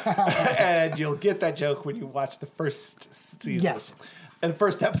 And you'll get that joke when you watch the first season. Yes. The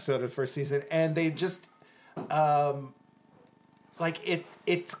first episode of the first season. And they just like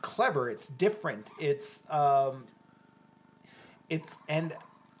it's clever, it's different, it's and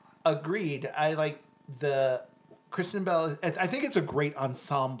agreed. I like the Kristen Bell. I think it's a great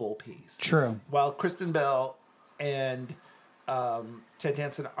ensemble piece. True. While Kristen Bell and Ted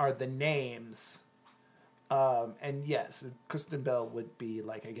Danson are the names. And yes, Kristen Bell would be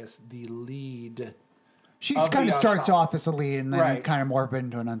like, I guess, the lead. She Of kind the of starts ensemble. off as a lead and then Right. kind of morph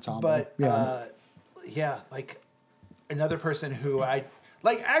into an ensemble. But yeah. like another person who I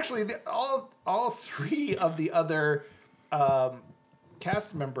like. Actually, all three of the other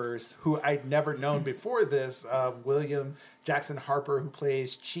cast members who I'd never known before this, William Jackson Harper, who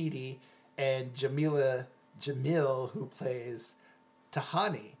plays Chidi, and Jamil, who plays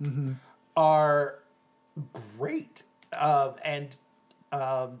Tahani, are great. And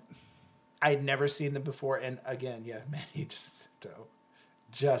I'd never seen them before. And again, yeah, Manny just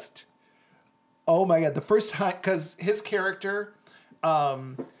oh my God, the first time, because his character,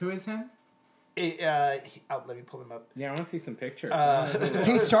 Who is him? let me pull him up. Yeah, I want to see some pictures.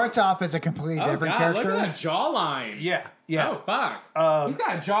 He starts off as a completely oh, different God, look character. at that jawline. Yeah, yeah. Oh, fuck. He's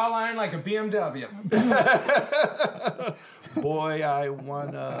got a jawline like a BMW. Boy, I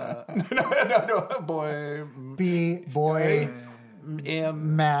wanna. no, boy. Boy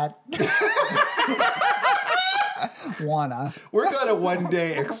Matt wanna. We're gonna one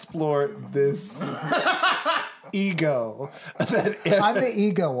day explore this ego. I'm the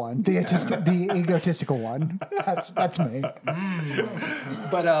ego one, the egotistical one. That's me.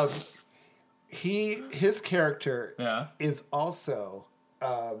 But his character Yeah. is also,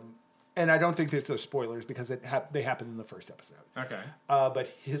 and I don't think these are spoilers because they happen in the first episode. Okay.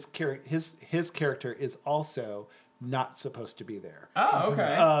 But his character is also not supposed to be there. Oh,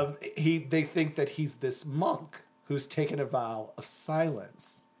 okay. They think that he's this monk who's taken a vow of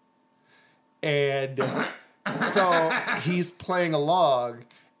silence, and so he's playing along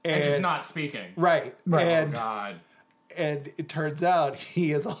and just not speaking. right. Oh, And God. and it turns out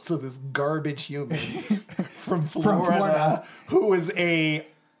he is also this garbage human from Florida who is a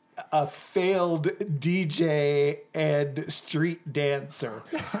failed DJ and street dancer.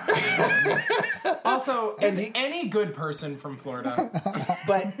 Also, is any good person from Florida?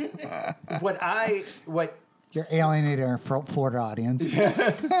 But what You're alienating our Florida audience.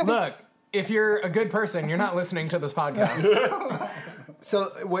 Look, if you're a good person, you're not listening to this podcast. so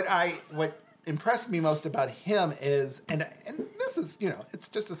what impressed me most about him is, and this is, it's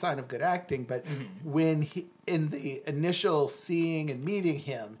just a sign of good acting, but when he, in the initial seeing and meeting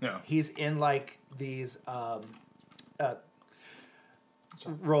him, he's in like these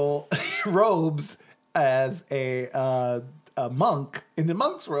robes as a monk, in the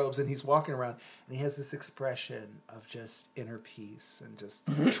monk's robes, and he's walking around and he has this expression of just inner peace and just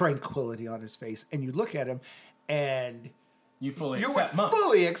tranquility on his face, and you look at him and You fully you accept would monk.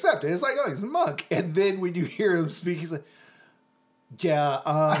 fully accept it. It's like, oh, he's a monk. And then when you hear him speak, he's like, yeah,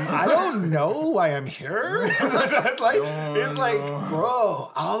 I don't know why I'm here. it's like,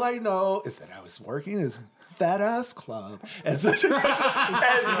 bro, all I know is that I was working in this fat ass club. And, and his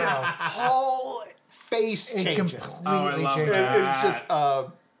whole face It changes. completely love changes. that. It's just,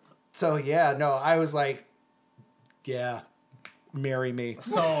 so yeah, no, I was like, yeah, marry me.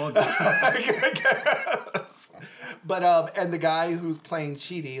 Sold. But and the guy who's playing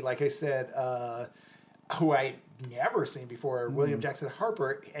Chidi, like I said, who I never seen before, William Jackson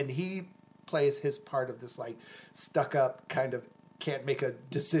Harper, and he plays his part of this like stuck up kind of can't make a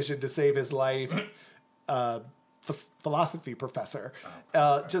decision to save his life philosophy professor.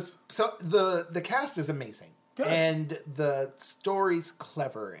 Just so the cast is amazing. Good. And the story's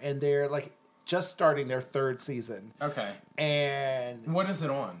clever, and they're like just starting their third season. Okay. And What is it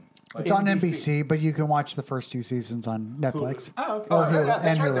on? It's on NBC, but you can watch the first 2 seasons on Netflix. Oh, okay. Or Hulu, that's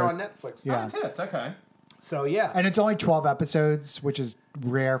and right. Hulu. They're on Netflix. Yeah. Oh, tits. Okay. So yeah. And it's only 12 episodes, which is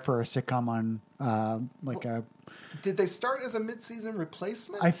rare for a sitcom on like a... Did they start as a mid-season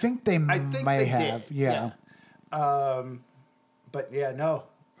replacement? I think they may they have. did. Yeah. But yeah, no.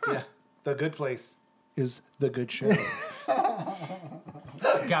 Yeah. The Good Place is the good show.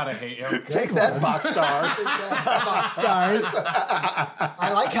 Gotta hate you. Take that, box stars. Stars.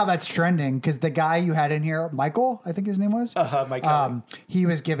 I like how that's trending because the guy you had in here, Michael, I think his name was. Mike Kelly. He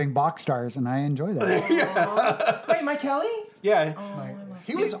was giving box stars, and I enjoy that. Wait, Mike Kelly? Yeah.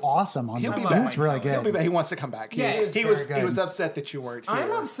 He was awesome on He'll that. be He back. was really good. He'll be back. He wants to come back. Yeah, he very was good. upset that you weren't here.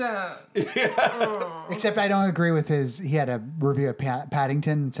 I'm upset. Except I don't agree with his. He had a review of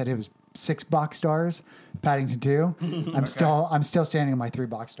Paddington and said it was 6 box stars. Paddington 2. I'm still standing on my 3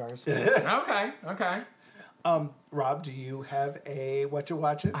 box stars. Okay. Rob, do you have a what you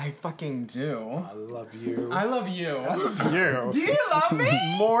watching? I fucking do. I love you. I love you. you. Do you love me?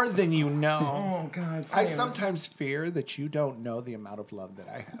 More than you know. Oh, God. I same. sometimes fear that you don't know the amount of love that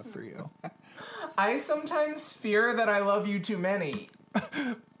I have for you. I sometimes fear that I love you too many.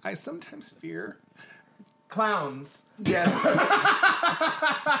 I sometimes fear. Clowns. Yes.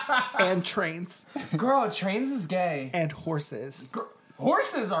 And trains. Girl, trains is gay. And horses.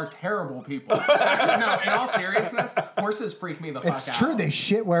 Horses are terrible people. Actually, no, in all seriousness, horses freak me the fuck out. It's true. They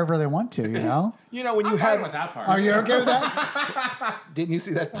shit wherever they want to, you know? You know, when you I'm fine have. with that part. Are you okay with that? Didn't you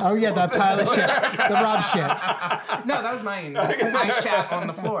see that? Oh, yeah, that pile of shit. The Rob shit. No, that was mine. I shat on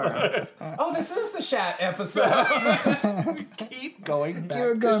the floor. Oh, this is the shat episode. Keep going back.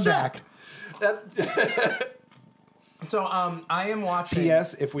 You're going back. So, I am watching.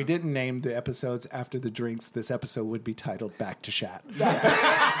 P.S. If we didn't name the episodes after the drinks, this episode would be titled Back to Shat.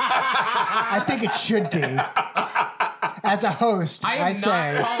 I think it should be. As a host, I am I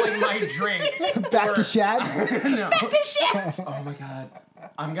say, not calling my drink back to Shad. No. Back to Shad. Oh my god.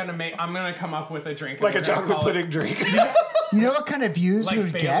 I'm gonna come up with a drink. and Like a we're gonna chocolate call it- pudding drink. You know what kind of views Like we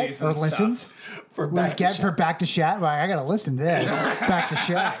would Baileys get or and listens? For We Back would to get Shat. for Back to Shad? Well, I gotta listen to this. Back to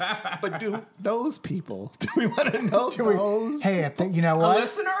Shad. But do those people, do we want to know those? Hey, you know A what?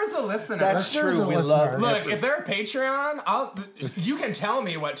 listener is a listener. That's listener's true. a We listener. love Look, if they're a Patreon, you can tell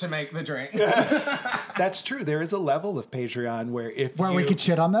me what to make the drink. That's true. There is a level of Patreon where if Where you, we could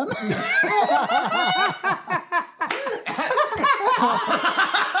shit on them?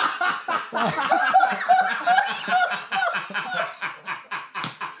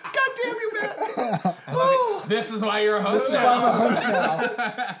 God damn you, man. This is why you're a host I'm now. a host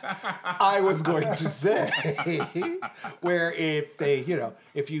now. I was going to say where if they,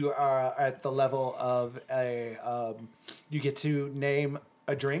 if you are at the level of a, you get to name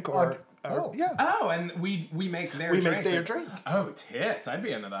a drink or yeah, Oh, and we make their we drink. make their drink. Oh, tits. I'd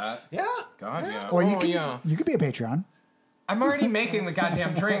be into that. Yeah. God, yeah. Or you Oh, could yeah. you could be a Patreon. I'm already making the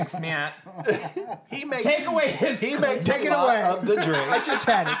goddamn drinks, Matt. He makes Take away his he makes Take a it lot away. of the I drink. just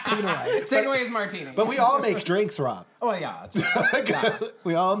had it. Take it away. Take away his martini. But we all make drinks, Rob. Oh yeah. That's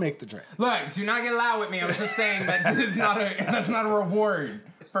We all make the drink. Look, do not get loud with me. I was just saying that is that's not a reward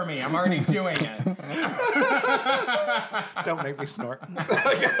for me. I'm already doing it. Don't make me snort.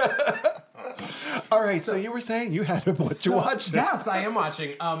 All right, so you were saying you had what you watched. Yes, I am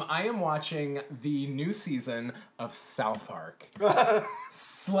watching. I am watching the new season of South Park.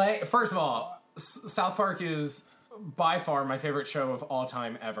 First of all, South Park is by far my favorite show of all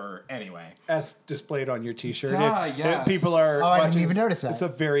time ever. Anyway, As displayed on your T-shirt. Duh, If yes. people are I didn't watching, even notice that. It's a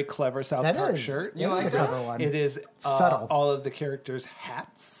very clever South That Park is. shirt. You like the that? cover one. It is Subtle. all of the characters'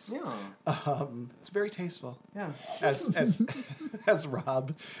 hats. yeah, It's very tasteful. yeah. As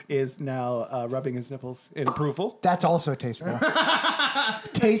Rob is now rubbing his nipples in approval. That's also tasteful.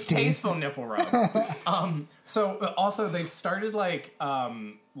 Tasty. Tasteful nipple rub. So also they've started like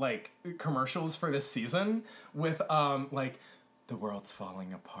commercials for this season with like the world's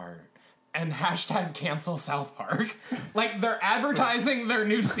falling apart and hashtag cancel South Park. Like they're advertising their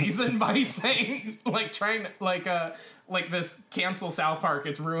new season by saying like trying like this cancel South Park,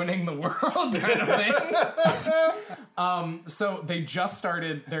 it's ruining the world kind of thing. So they just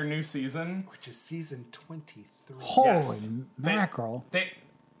started their new season. Which is season 23. Holy Yes. mackerel.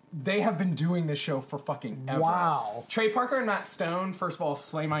 They have been doing this show for fucking ever. Wow. Trey Parker and Matt Stone, first of all,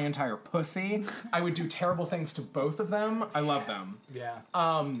 slay my entire pussy. I would do terrible things to both of them. I love them. Yeah.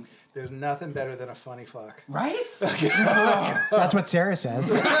 There's nothing better than a funny fuck. Right? That's what Sarah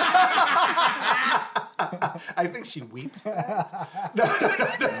says. I think she weeps. No.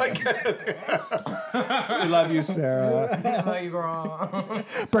 We love you, Sarah. I love you, girl.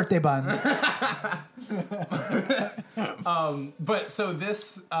 Birthday buns. But so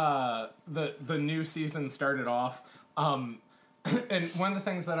this, the new season started off, and one of the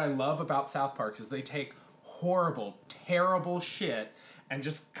things that I love about South Park is they take horrible, terrible shit and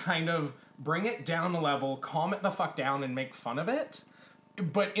just kind of bring it down a level, calm it the fuck down, and make fun of it.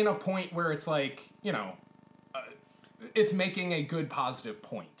 But in a point where it's like, it's making a good positive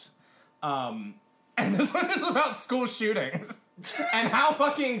point. And this one is about school shootings and how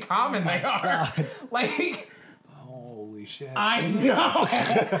fucking common they are. Like, Holy shit. I know.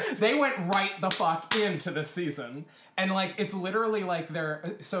 They went right the fuck into the season. And like, it's literally like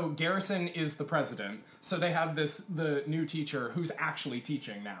so Garrison is the president. So they have the new teacher who's actually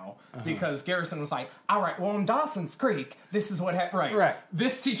teaching now. Because Garrison was like, all right, well in Dawson's Creek, this is what happened. Right.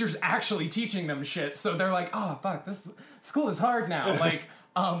 This teacher's actually teaching them shit. So they're like, oh fuck, this school is hard now. Like,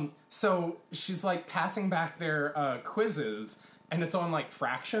 so she's like passing back their quizzes and it's on like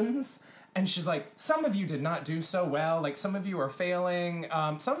fractions. And she's like, some of you did not do so well. Like, some of you are failing.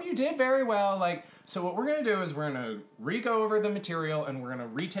 Some of you did very well. Like, so what we're going to do is we're going to re-go over the material and we're going to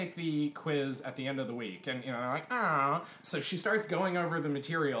retake the quiz at the end of the week. And, they're like, ah. So she starts going over the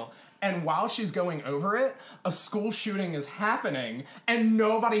material. And while she's going over it, a school shooting is happening and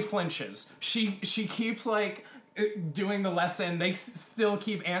nobody flinches. She keeps, like, doing the lesson. They still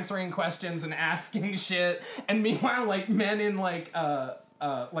keep answering questions and asking shit. And meanwhile, like, men in, like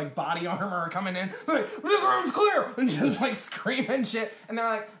body armor are coming in, like, this room's clear, and just like screaming shit, and they're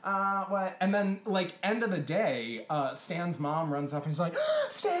like, what? And then like end of the day, Stan's mom runs up and she's like,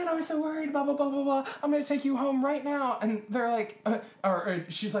 Stan, I was so worried, blah blah blah blah blah. I'm gonna take you home right now. And they're like, or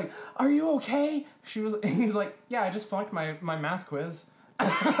she's like, are you okay? He's like, yeah, I just flunked my math quiz.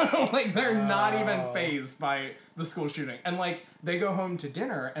 Like they're not even fazed by the school shooting, and like they go home to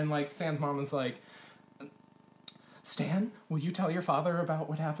dinner, and like Stan's mom is like, Stan, will you tell your father about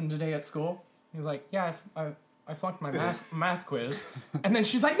what happened today at school? He's like, yeah, I flunked my math quiz. And then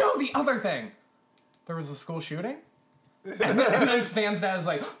she's like, no, the other thing. There was a school shooting? And then Stan's dad is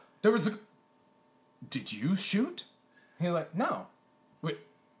like, did you shoot? He's like, no. Wait,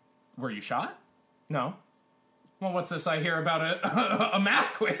 were you shot? No. Well, what's this I hear about a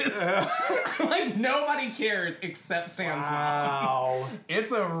math quiz? Like, nobody cares except Stan's mom.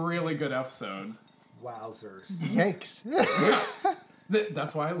 It's a really good episode. Wowzers. Yikes.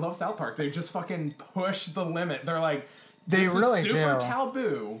 That's why I love South Park. They just fucking push the limit. They're like, they really is super do.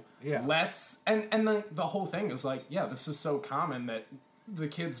 taboo. Yeah. And the whole thing is like, yeah, this is so common that the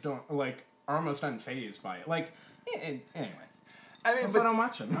kids don't, like, are almost unfazed by it. Like, anyway. I mean, that's what I'm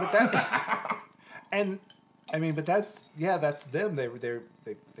watching. But that, and I mean, but that's them.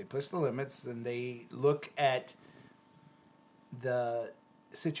 They push the limits and they look at the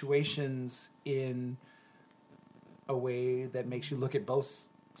situations in a way that makes you look at both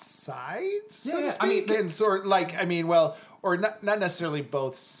sides, so to speak. And sort of like, or not necessarily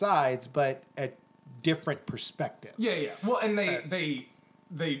both sides, but at different perspectives. Yeah. Well, and they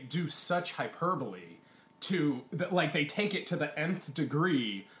do such hyperbole to that, like they take it to the nth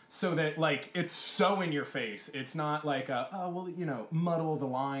degree, so that like it's so in your face. It's not like muddle the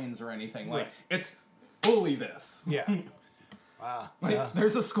lines or anything. Like it's fully this. Yeah. Wow. Like,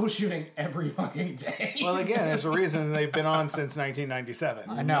 there's a school shooting every fucking day. Well, again, there's a reason they've been on since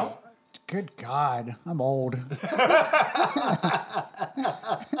 1997. I know. Good God, I'm old.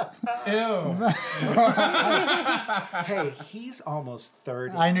 Ew. Hey, he's almost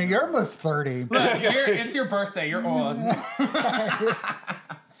 30. I know, you're almost 30. Look, it's your birthday. You're old.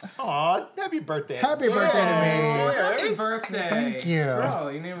 Aw, happy birthday. Happy birthday to me. Happy birthday. Thank you. Bro,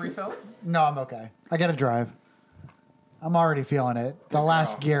 you need a refill? No, I'm okay. I got to drive. I'm already feeling it. The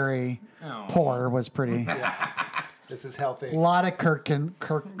last Gary pour was pretty. Yeah. This is healthy. A lot of Kirkin.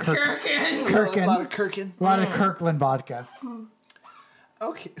 A lot of Kirkin. A lot of Kirkland vodka.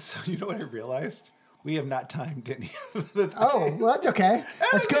 Okay, so you know what I realized? We have not timed any of Oh, well, that's okay.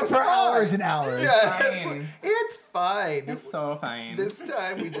 Let's go for hours and hours. Yeah, Fine. it's fine. It's so fine. This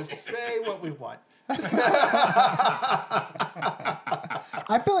time we just say what we want.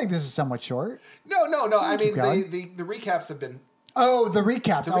 I feel like this is somewhat short. No. I mean, going. the recaps have been. Oh, the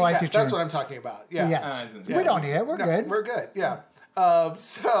recaps. The Oh, I see. recaps. That's what I'm talking about. Yeah. Yes. Yeah. We don't need it. We're good. We're good. Yeah.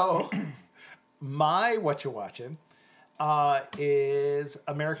 So, my what you're watching is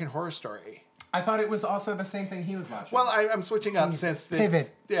American Horror Story. I thought it was also the same thing he was watching. Well, I'm switching up since the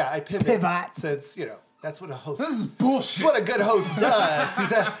pivot. Yeah, I pivot. Pivot. Since That's what a host. This is That's bullshit. what a good host does.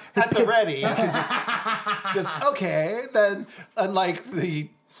 He's at the ready. You can just okay. Then, unlike the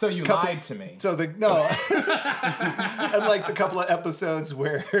So you lied to me. unlike the couple of episodes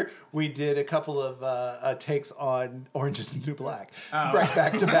where we did a couple of takes on Orange Is the New Black, right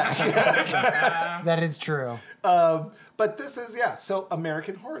back to back. That is true. But this is so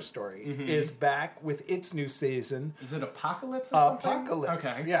American Horror Story is back with its new season. Is it Apocalypse or something?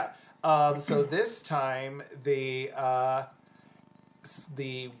 Apocalypse. Okay. Yeah. So this time the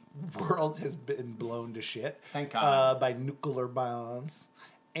world has been blown to shit. Thank God. By nuclear bombs,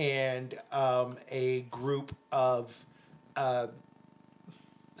 and a group of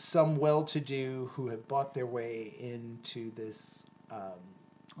some well-to-do who have bought their way into this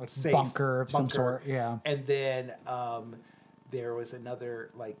safe bunker of some sort. Yeah. And then there was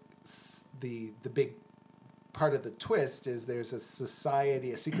another the big part of the twist is there's a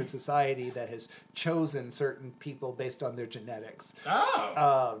secret society that has chosen certain people based on their genetics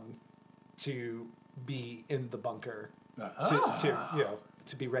to be in the bunker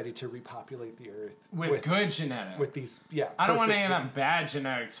to be ready to repopulate the earth with good genetics. With these I don't want any of them bad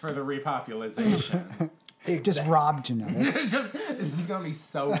genetics for the repopulation. Exactly. Just rob genetics. This is gonna be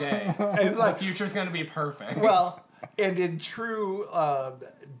so gay. The future's gonna be perfect. Well, and in true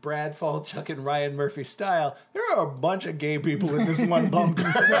Brad Falchuk and Ryan Murphy style, there are a bunch of gay people in this one bunker.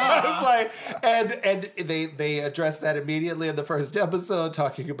 It's like, and they address that immediately in the first episode,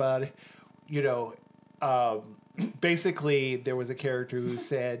 talking about, basically there was a character who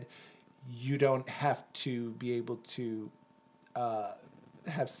said, you don't have to be able to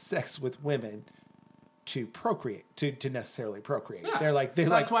have sex with women to procreate, to necessarily procreate. Yeah.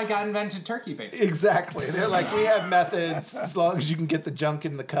 That's why God invented turkey, basically. Exactly. They're like, we have methods as long as you can get the junk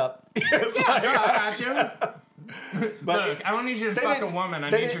in the cup. I got you. But look, I don't need you to fuck a woman. I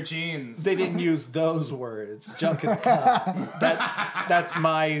need your genes. They didn't use those words, junk in the cup. That's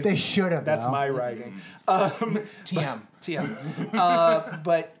my. They should have. That's my writing. TM. TM.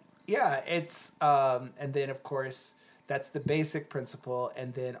 But yeah, it's and then of course. That's the basic principle,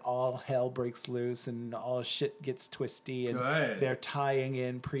 and then all hell breaks loose, and all shit gets twisty, and they're tying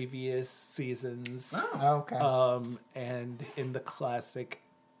in previous seasons. Oh, okay. And in the classic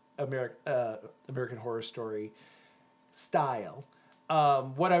American Horror Story style.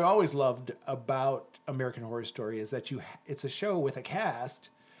 What I always loved about American Horror Story is that it's a show with a cast,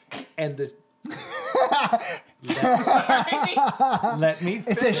 and the let me finish.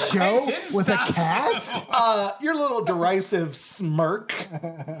 It's a show with a cast? Your little derisive smirk,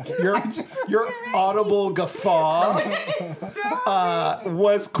 your audible guffaw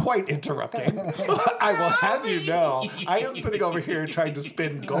was quite interrupting. I will have you know, I am sitting over here trying to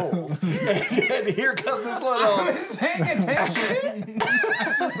spin gold, and here comes this little. I was paying attention.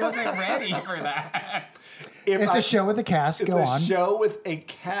 I just wasn't ready for that. It's a show with a cast. Go on. It's a show with a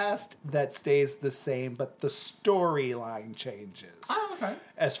cast that stays the same, but the storyline changes. Oh, okay.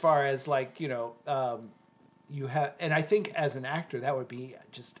 As far as you have, and I think as an actor, that would be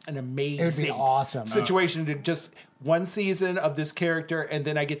just an amazing, it would be awesome situation to just one season of this character, and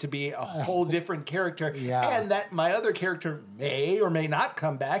then I get to be a whole different character, and that my other character may or may not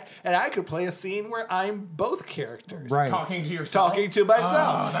come back, and I could play a scene where I'm both characters, right? Talking to yourself, talking to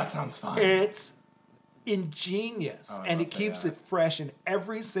myself. Oh, that sounds fun. It's ingenious, and it keeps it fresh, and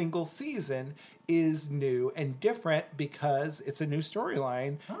every single season is new and different because it's a new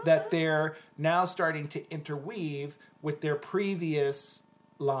storyline that they're now starting to interweave with their previous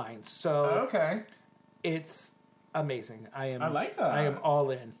lines. So it's amazing. I like that. I am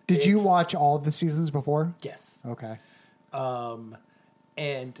all in. Did you watch all of the seasons before? Yes. Okay.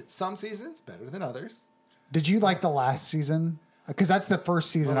 And some seasons better than others. Did you like the last season? Because that's the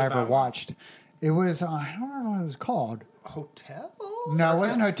first season I ever watched. It was, I don't remember what it was called. Hotel? No, it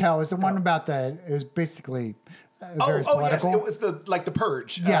wasn't Hotel. It was the one about it was basically very political. Yes, it was the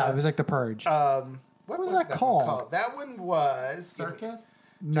Purge. Yeah, it was like the Purge. What was that called? That one was... Circus?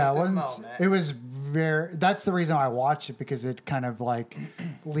 No, it wasn't. It was very... That's the reason I watched it, because it kind of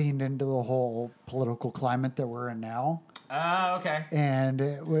leaned into the whole political climate that we're in now. Oh, okay. And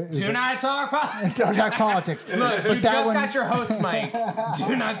it was... Do not talk politics. Don't talk politics. Look, you just got your host mic.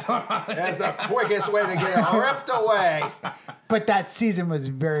 Do not talk That's politics. the quickest way to get ripped away. But that season was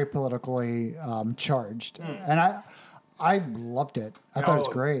very politically charged. And I loved it. I thought it was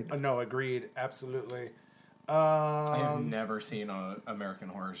great. No, agreed. Absolutely. I have never seen an American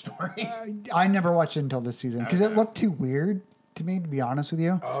Horror Story. I never watched it until this season because it looked too weird to me, to be honest with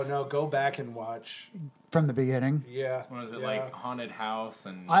you, Oh no, go back and watch. from the beginning. Yeah. What is it yeah. like? Haunted House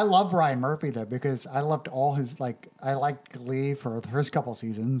and I love Ryan Murphy though because I loved all his I liked Glee for the first couple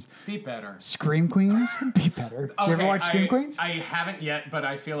seasons. Be Better. Scream Queens, be better. Did you ever watch Scream Queens? I haven't yet, but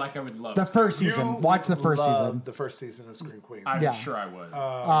I feel like I would love The first Scream season. Queens. Watch the first Loved season. the first season of Scream Queens. I'm Yeah. sure I would.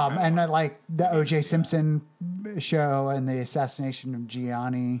 And I like the O.J. Simpson show and the assassination of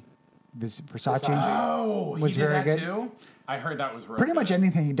Gianni Versace. oh, was he did very that good. too? I heard that was real Pretty good. much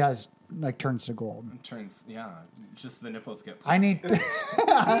anything he does turns to gold. Turns, yeah. Just the nipples get. I need.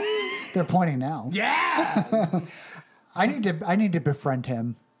 They're pointing now. Yeah. I need to befriend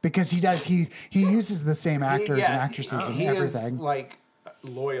him because he does. He uses the same actors and actresses and he everything. is like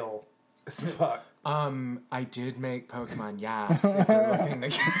loyal as fuck. I did make Pokemon. Yes. If you're looking to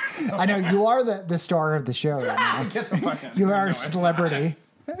get, I know you are the star of the show right now. get the fuck out. You are a celebrity.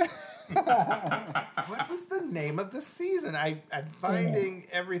 What was the name of the season? I'm finding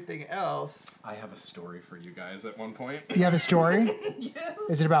everything else. I have a story for you guys at one point. You have a story? Yes.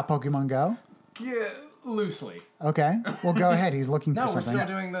 Is it about Pokemon Go? Yeah, loosely. Okay. Well, go ahead. He's looking No, for we're something.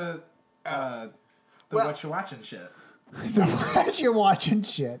 still doing the well- what you watching shit. What you're watching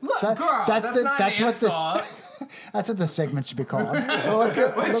shit. Look, That- girl, that's not that's an what this insult. that's what the segment should be called.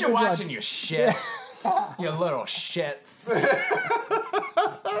 What you watching, you shit? You little shits.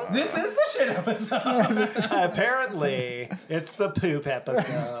 This is the shit episode. Apparently, it's the poop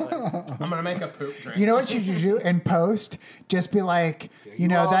episode. I'm gonna make a poop drink. You know what you should do in post? Just be like,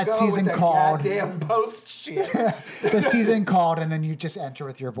 all that go season with the called, goddamn post shit. the season called, and then you just enter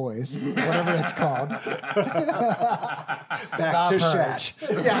with your voice, whatever it's called. Back to Purge. Shat.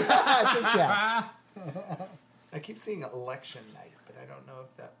 Yeah. I keep seeing election night, but I don't know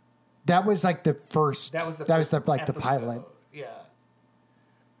if that. That was like the first. That was the the episode. pilot. Yeah.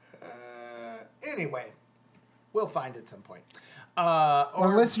 Anyway, we'll find at some point.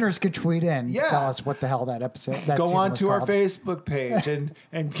 Or listeners could tweet in, Yeah. tell us what the hell that episode. That Go season on was to our called. Facebook page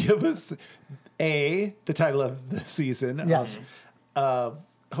and give us the title of the season Yes. of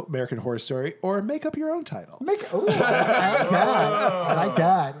American Horror Story, or make up your own title. Ooh, I like that. I like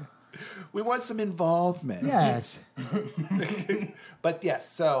that. We want some involvement. Yes. But yes,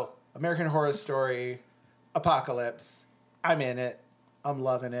 so American Horror Story, Apocalypse. I'm in it. I'm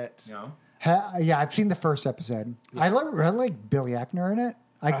loving it. No. Yeah, I've seen the first episode. I really like Billy Eichner in it.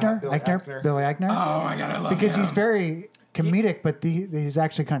 Billy Eichner. Billy Eichner. Oh my god, I love Because him. he's very comedic, but he's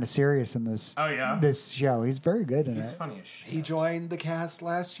actually kind of serious in this. Oh, yeah? This show. He's very good in He's it. funny as shit. He joined the cast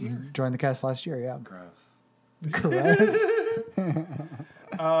last year. Joined the cast last year. Yeah. Gross. Correct.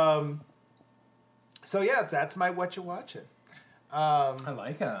 So yeah, that's my what you watching. I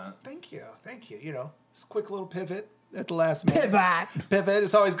like it. Thank you. You know, it's a quick little pivot at the last minute. Pivot. Pivot.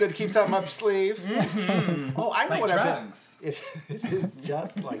 It's always good to keep something up your sleeve. Oh, I know Like what I've been. drugs. It is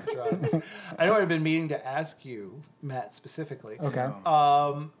just like drugs. I know what I've been meaning to ask you, Matt, specifically. Okay.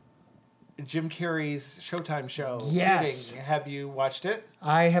 Jim Carrey's Showtime show. Yes. Kidding. Have you watched it?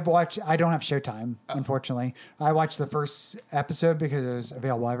 I have watched. I don't have Showtime, unfortunately. I watched the first episode because it was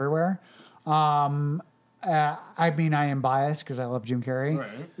available everywhere. I mean, I am biased because I love Jim Carrey. Right.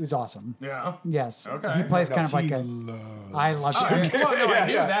 It was awesome. Yeah. Yes. Okay. He plays No, kind of like he a. loves I love Oh, Jim Carrey. well, no, I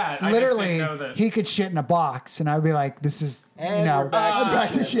knew that. I Literally, just didn't know that. he could shit in a box, and I'd be like, "This is And we're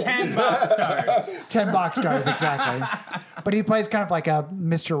back to shit." 10 box stars. 10 box stars exactly. But he plays kind of like a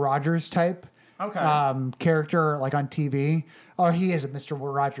Mr. Rogers type Okay. character, like on TV. Oh, he is a Mr.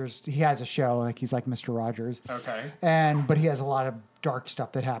 Rogers. He has a show like he's like Mr. Rogers. Okay. But he has a lot of dark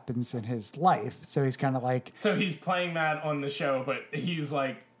stuff that happens in his life. So he's kind of like So he's playing that on the show, but he's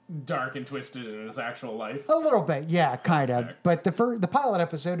like dark and twisted in his actual life. a little bit, yeah, kind of. But the pilot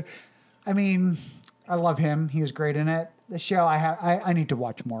episode, I mean, I love him. He was great in it. The show, I need to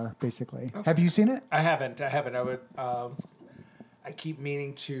watch more. Basically, have you seen it? I haven't. I would. I keep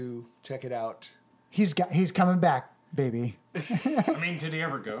meaning to check it out. He's coming back, baby. I mean, did he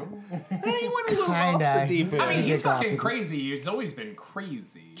ever go? He went a little Kinda. off the deep end. I mean, he's Big off. fucking crazy. He's always been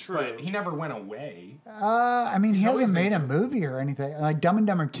crazy. True. But he never went away. I mean, he always hasn't been made a movie or anything. Like Dumb and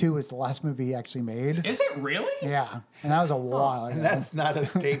Dumber 2 was the last movie he actually made. Is it really? Yeah, and that was a while ago. And that's not a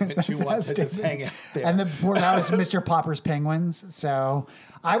statement you want to just hang out there. And then before that was Mr. Popper's Penguins. So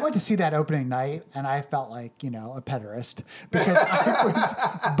I went to see that opening night, and I felt like a pederast because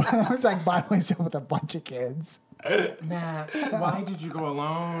I was like by myself with a bunch of kids Matt, why did you go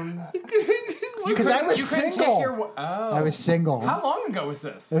alone? because I was You couldn't single. take your. Oh. I was single. How long ago was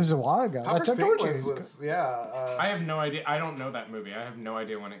this? It was a while ago. Hopper's I told you. Penguins was, yeah. I have no idea. I don't know that movie. I have no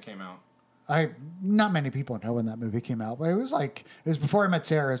idea when it came out. Not many people know when that movie came out, but it was before I met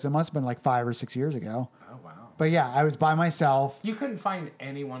Sarah, so it must have been like 5 or 6 years ago. Oh wow. But yeah, I was by myself. You couldn't find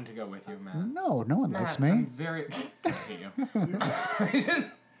anyone to go with you, Matt. No one likes me. I'm very. I hate you.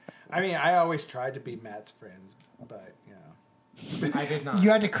 I mean, I always tried to be Matt's friends, but I did not.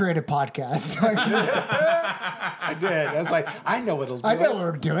 You had to create a podcast. I did. I was like, I know it'll do I know it. what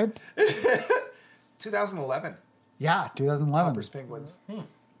we're doing. 2011. Yeah, 2011. Hoppers Penguins.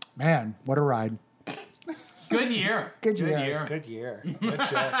 Man, what a ride. Good year. Good year. Good year. Good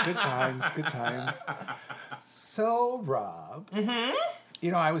job. Good times. Good times. So, Rob,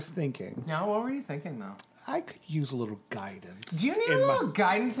 I was thinking, Now, what were you thinking, though? I could use a little guidance. Do you need a little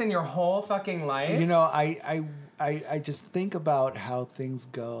guidance in your whole fucking life? I just think about how things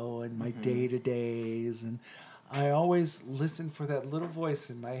go and my day-to-days, and I always listen for that little voice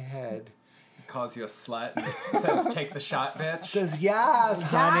in my head. Calls you a slut and says, take the shot, bitch. Says, yes,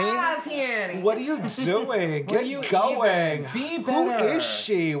 honey. Yes, honey. What are you doing? What are Get you going. even? Be Who better. is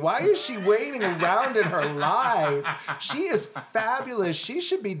she? Why is she waiting around in her life? She is fabulous. She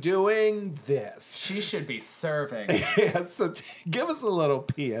should be doing this. She should be serving. Yeah, so give us a little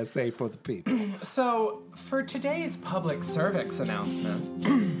PSA for the people. So, for today's public service announcement,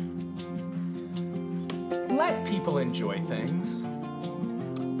 let people enjoy things.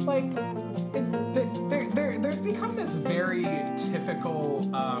 Like, there's become this very typical,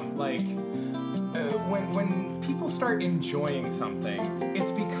 when people start enjoying something, it's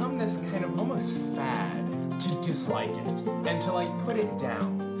become this kind of almost fad to dislike it and to, put it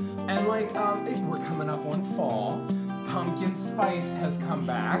down. And, we're coming up on fall. Pumpkin spice has come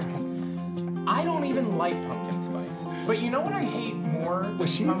back. I don't even like pumpkin spice. But you know what I hate more than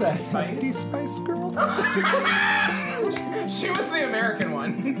Was she pumpkin the spice? Hefty Spice Girl? She was the American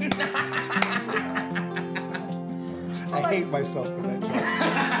one. I hate myself for that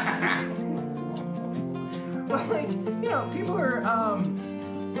joke. But people are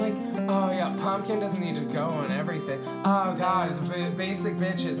oh yeah, pumpkin doesn't need to go on everything. Oh god, it's basic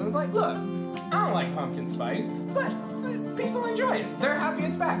bitches. And it's like, look, I don't like pumpkin spice, but people enjoy it. They're happy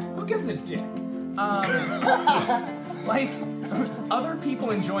it's back. Who gives a dick? Other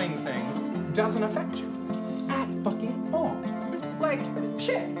people enjoying things doesn't affect you at fucking all.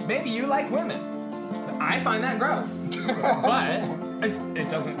 Shit, maybe you like women. I find that gross. But it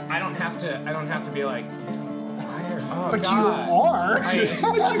doesn't. I don't have to be like. Oh, But God. you are.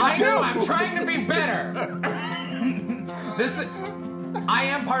 I know. I'm trying to be better. I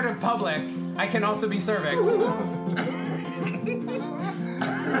am part of public. I can also be cervixed.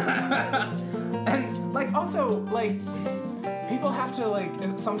 And people have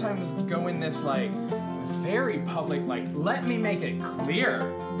to sometimes go in this very public, let me make it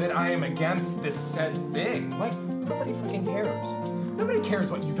clear that I am against this said thing. Nobody fucking cares. Nobody cares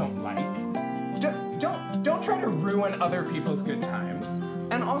what you don't like. Don't try to ruin other people's good times.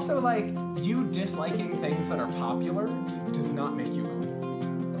 And also, you disliking things that are popular does not make you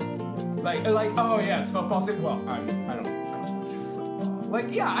cool. Oh yeah, it's football season. Well, I don't watch football.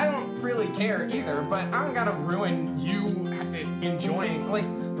 Yeah, I don't really care either, but I don't gotta ruin you enjoying.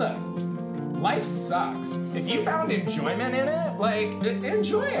 Look. Life sucks. If you found enjoyment in it,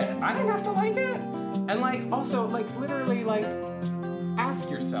 enjoy it. I don't have to like it. And also, literally,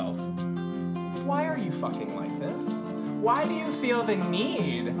 ask yourself, why are you fucking like this? Why do you feel the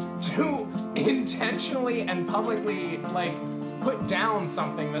need to intentionally and publicly, put down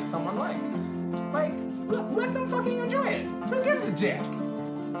something that someone likes? Let them fucking enjoy it. Who gives a dick?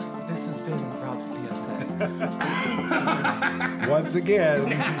 This has been Rob's PSA. Once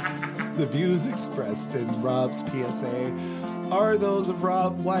again, the views expressed in Rob's PSA are those of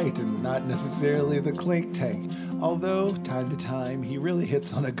Rob White and not necessarily the Clink Tank. Although, time to time, he really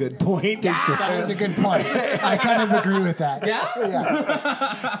hits on a good point. Yeah, that is a good point. I kind of agree with that. Yeah?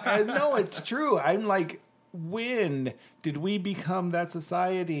 Yeah. And no, it's true. I'm like, when did we become that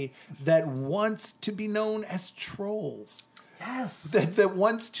society that wants to be known as trolls? Yes. That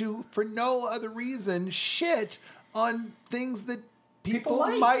wants to, for no other reason, shit on things that people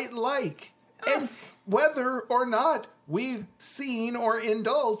might like. And whether or not we've seen or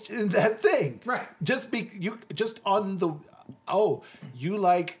indulged in that thing. Right. You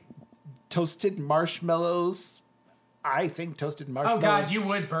like toasted marshmallows. I think toasted marshmallows. Oh God, you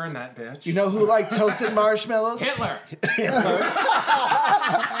would burn that bitch. You know who liked toasted marshmallows? Hitler.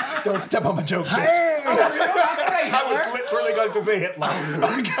 Don't step on my joke, bitch. Hey! Oh, you're about to say I Hitler? was literally going to say Hitler.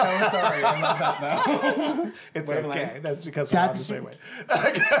 I'm so sorry. I'm not that now. It's Wait a okay. minute. That's because we're on the That's- same way.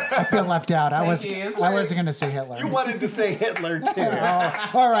 I feel left out. I wasn't going to say Hitler. You wanted to say Hitler too.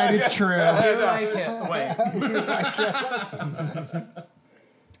 All right, it's true. You like it. Wait.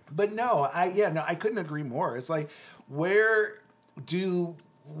 But no, I couldn't agree more. It's like, where do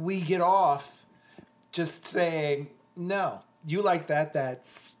we get off just saying, no, you like that, that's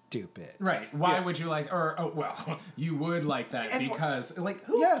stupid. Right. Why would you like, you would like that because, like,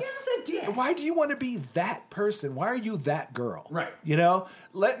 who gives a damn? Why do you want to be that person? Why are you that girl? Right. You know?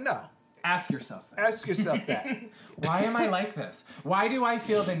 Ask yourself that. Ask yourself that. Why am I like this? Why do I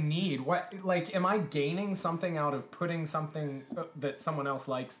feel the need? Am I gaining something out of putting something that someone else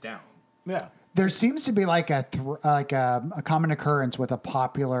likes down? Yeah. There seems to be like a common occurrence with a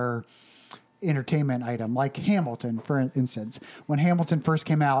popular entertainment item, like Hamilton, for instance. When Hamilton first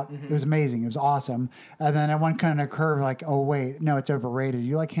came out, it was amazing. It was awesome. And then at one kind of curve, like, oh, wait, no, it's overrated.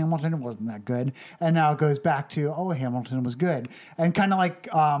 You like Hamilton? It wasn't that good. And now it goes back to, oh, Hamilton was good. And kind of like...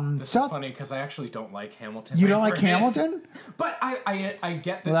 this is funny because I actually don't like Hamilton. You don't like Hamilton? But I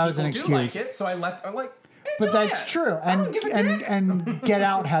get that, well, that was an people do excuse. like it, so I like... But that's true. And Get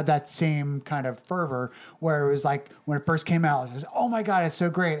Out had that same kind of fervor where it was like when it first came out, it was, oh my God, it's so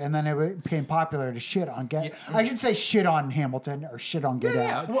great. And then it became popular to shit on I should say shit on Hamilton or shit on Get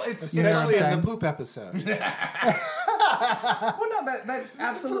Out. Well, it's especially in the poop episode. Well, no, that's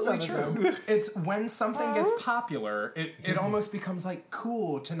absolutely true. It's when something gets popular, it almost becomes like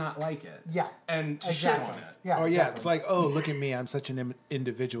cool to not like it. Yeah. And to shit on it. Yeah, It's like, oh, look at me, I'm such an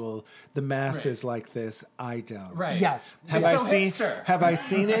individual. The masses like this, I don't. Right. Yes. Have It's I so seen? hipster. Have I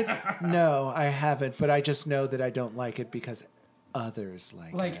seen it? No, I haven't. But I just know that I don't like it because others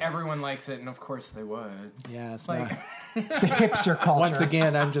like it. Like everyone likes it, and of course they would. Yeah, it's Like, not. It's the hipster culture. Once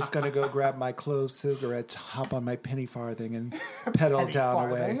again, I'm just gonna go grab my closed cigarettes, hop on my penny farthing, and pedal down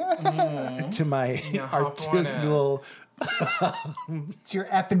away to my hop on artisanal It's your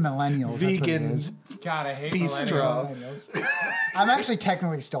effing millennials. That's what it vegan is. God, I hate bistro. millennials. I'm actually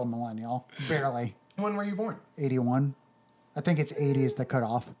technically still a millennial. Barely. When were you born? 81. I think it's 80 is the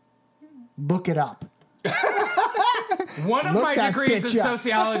cutoff. Look it up. One of Look my that degrees is bitch up.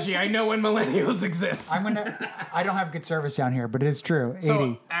 sociology. I know when millennials exist. I don't have good service down here, but it is true. 80.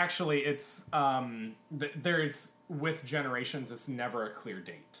 So actually, it's there's with generations. It's never a clear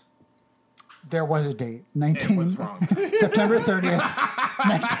date. There was a date. It was wrong. September 30th,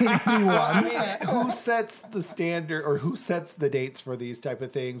 1981. I mean, who sets the standard or who sets the dates for these type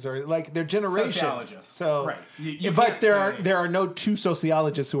of things, or like their generations? Sociologists. So, Right. You but can't there say- are no two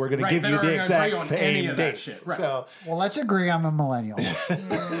sociologists who are going to give that you are the gonna exact agree on any same of that dates. shit. Right. So, Well, let's agree I'm a millennial.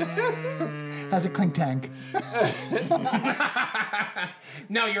 Has a clink tank.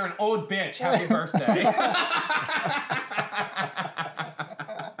 No, you're an old bitch. Happy birthday.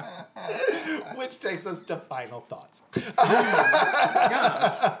 which takes us to final thoughts.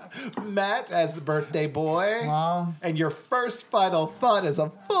 Yeah. Matt, as the birthday boy, Well, and your first final thought as a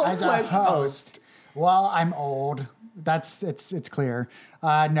full-fledged host. Well, I'm old. It's clear.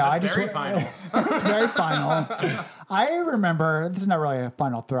 No, I just very final. It's very final. I remember this is not really a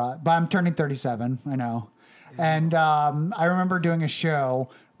final thought, but I'm turning 37. I know, and I remember doing a show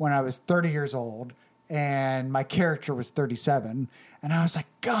when I was 30 years old, and my character was 37, and I was like,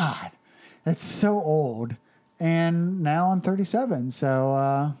 God, that's so old. And now I'm 37,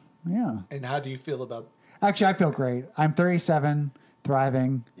 so yeah. And how do you feel about? Actually, I feel great. I'm 37,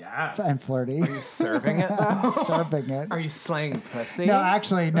 thriving, Yes. and flirty. Serving it though? Serving it. Are you slaying pussy? No,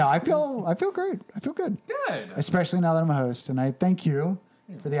 actually, no. I feel great. I feel good, Good. especially now that I'm a host, and I thank you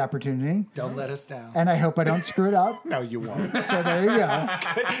for the opportunity. Don't let us down. And I hope I don't screw it up. No, you won't. So there you go.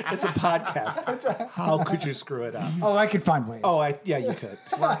 It's a podcast. How could you screw it up? Oh, I could find ways. Oh, yeah, you could.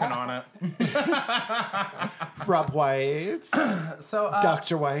 Working on it. Rob White, So,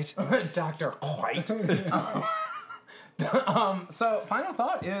 Dr. White. Dr. White. So, final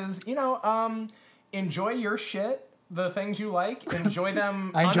thought is, enjoy your shit, the things you like, enjoy them.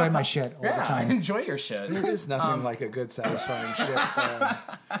 I enjoy my shit all the time. Enjoy your shit. There is nothing like a good, satisfying shit.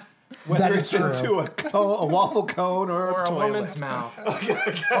 Whether That it's is into a waffle cone or, Or a toilet. woman's mouth.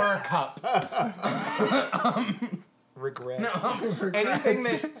 Or a cup. Regret.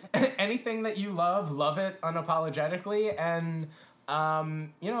 Anything that you love it unapologetically, and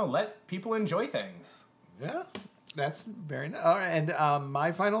let people enjoy things. Yeah, that's very nice. All right, and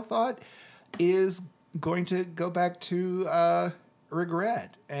my final thought is going to go back to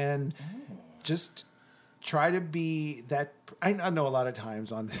regret and just try to be that. I know a lot of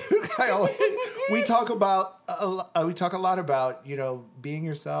times on this, we talk a lot about being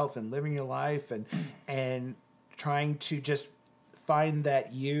yourself and living your life and trying to just find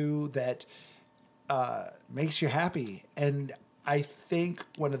that you that makes you happy. And I think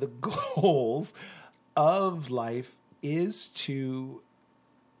one of the goals of life is to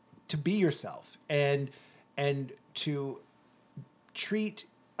be yourself and to treat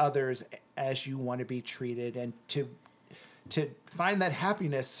others as you want to be treated, and to to find that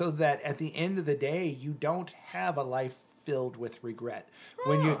happiness so that at the end of the day, you don't have a life filled with regret.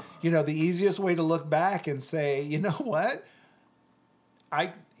 When the easiest way to look back and say, you know what?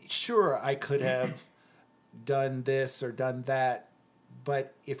 I could have done this or done that.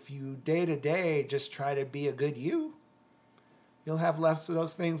 But if you day to day just try to be a good you, you'll have less of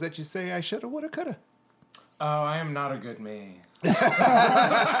those things that you say, I shoulda, woulda, coulda. Oh, I am not a good me.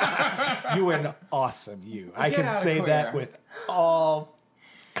 You an awesome you. I Get can out of say queer. that with all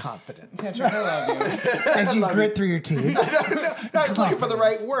confidence. Patrick, I love you. As you grit through your teeth. No, I was looking for the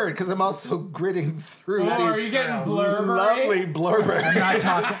right word because I'm also gritting through Oh, are these you getting Blurr-berry? lovely Blurr-berry.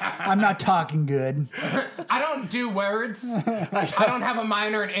 I'm not talking good. I don't do words. I don't have a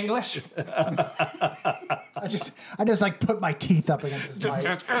minor in English. I just like put my teeth up against his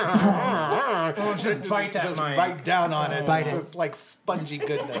mic. Oh, just bite that Just mic. bite down on it. Bite It's it. just like spongy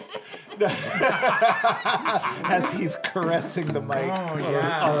goodness. As he's caressing the mic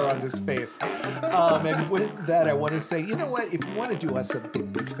all around his face. And with that, I want to say, you know what? If you want to do us a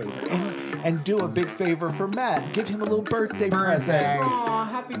big favor, and do a big favor for Matt, give him a little birthday present. Aw,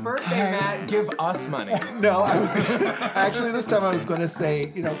 happy birthday, Matt. Give us money. No, I was actually this time I was going to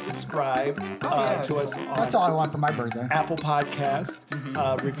say, subscribe to us on That's all I want for my birthday. Apple Podcast.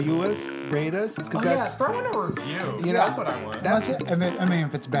 Review us, rate us, because Yeah, that's throw in a review. You know, That's what I want. That's it. I mean,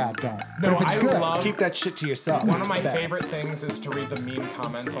 if it's bad, don't. No, but if it's I good, love- keep that shit to yourself. One of It's my bad. favorite things is to read the mean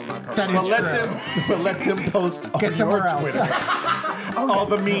comments on my profile. That is But let them post on get your somewhere else. Twitter all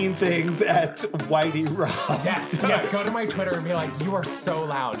the mean things at Whitey Rob. Yes. Yeah, go to my Twitter and be like, you are so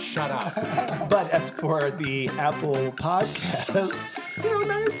loud. Shut up. But as for the Apple Podcast,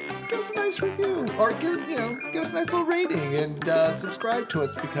 give us a nice review or give us a nice little rating and subscribe to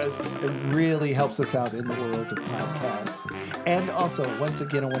us because it really helps us out in the world of podcasts. And also, once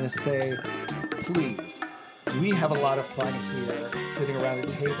again, I want to say, please, we have a lot of fun here, sitting around the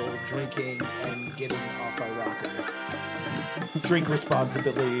table, drinking and getting off our rockers. Drink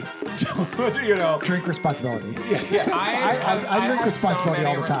responsibly, drink responsibility. Yeah. I drink have responsibility so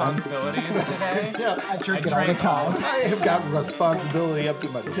many all the time. responsibilities today. Yeah. I drink it all the drank time. I have got responsibility up to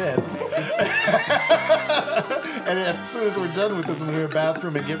my tits. And as soon as we're done with this, I'm going to go to the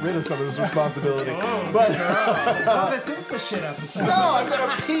bathroom and get rid of some of this responsibility. But Oh, this is the shit episode. no, I'm going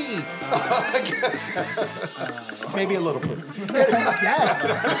to pee. Maybe a little poo. Yes.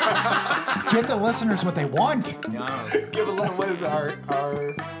 Give the listeners what they want. Yeah. Give a little, what is our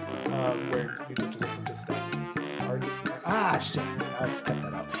where you just listen to stuff. Shit. I'll cut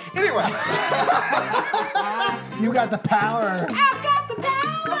that out. Anyway. You got the power.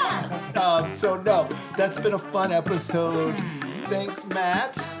 So no, that's been a fun episode. Thanks,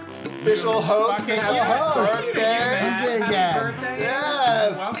 Matt. Official host. Fucking Happy yeah. birthday. Yeah.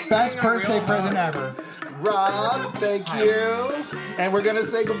 Yes. Welcome Best to being a birthday real present host. ever. Rob, thank you. And we're gonna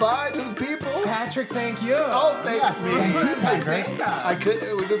say goodbye to the people. Patrick, thank you. Oh, thank me. Thank you,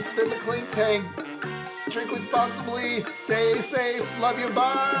 Patrick. This has been the Clean Tank. Drink responsibly. Stay safe. Love you.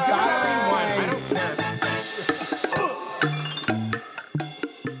 Bye. Everyone, I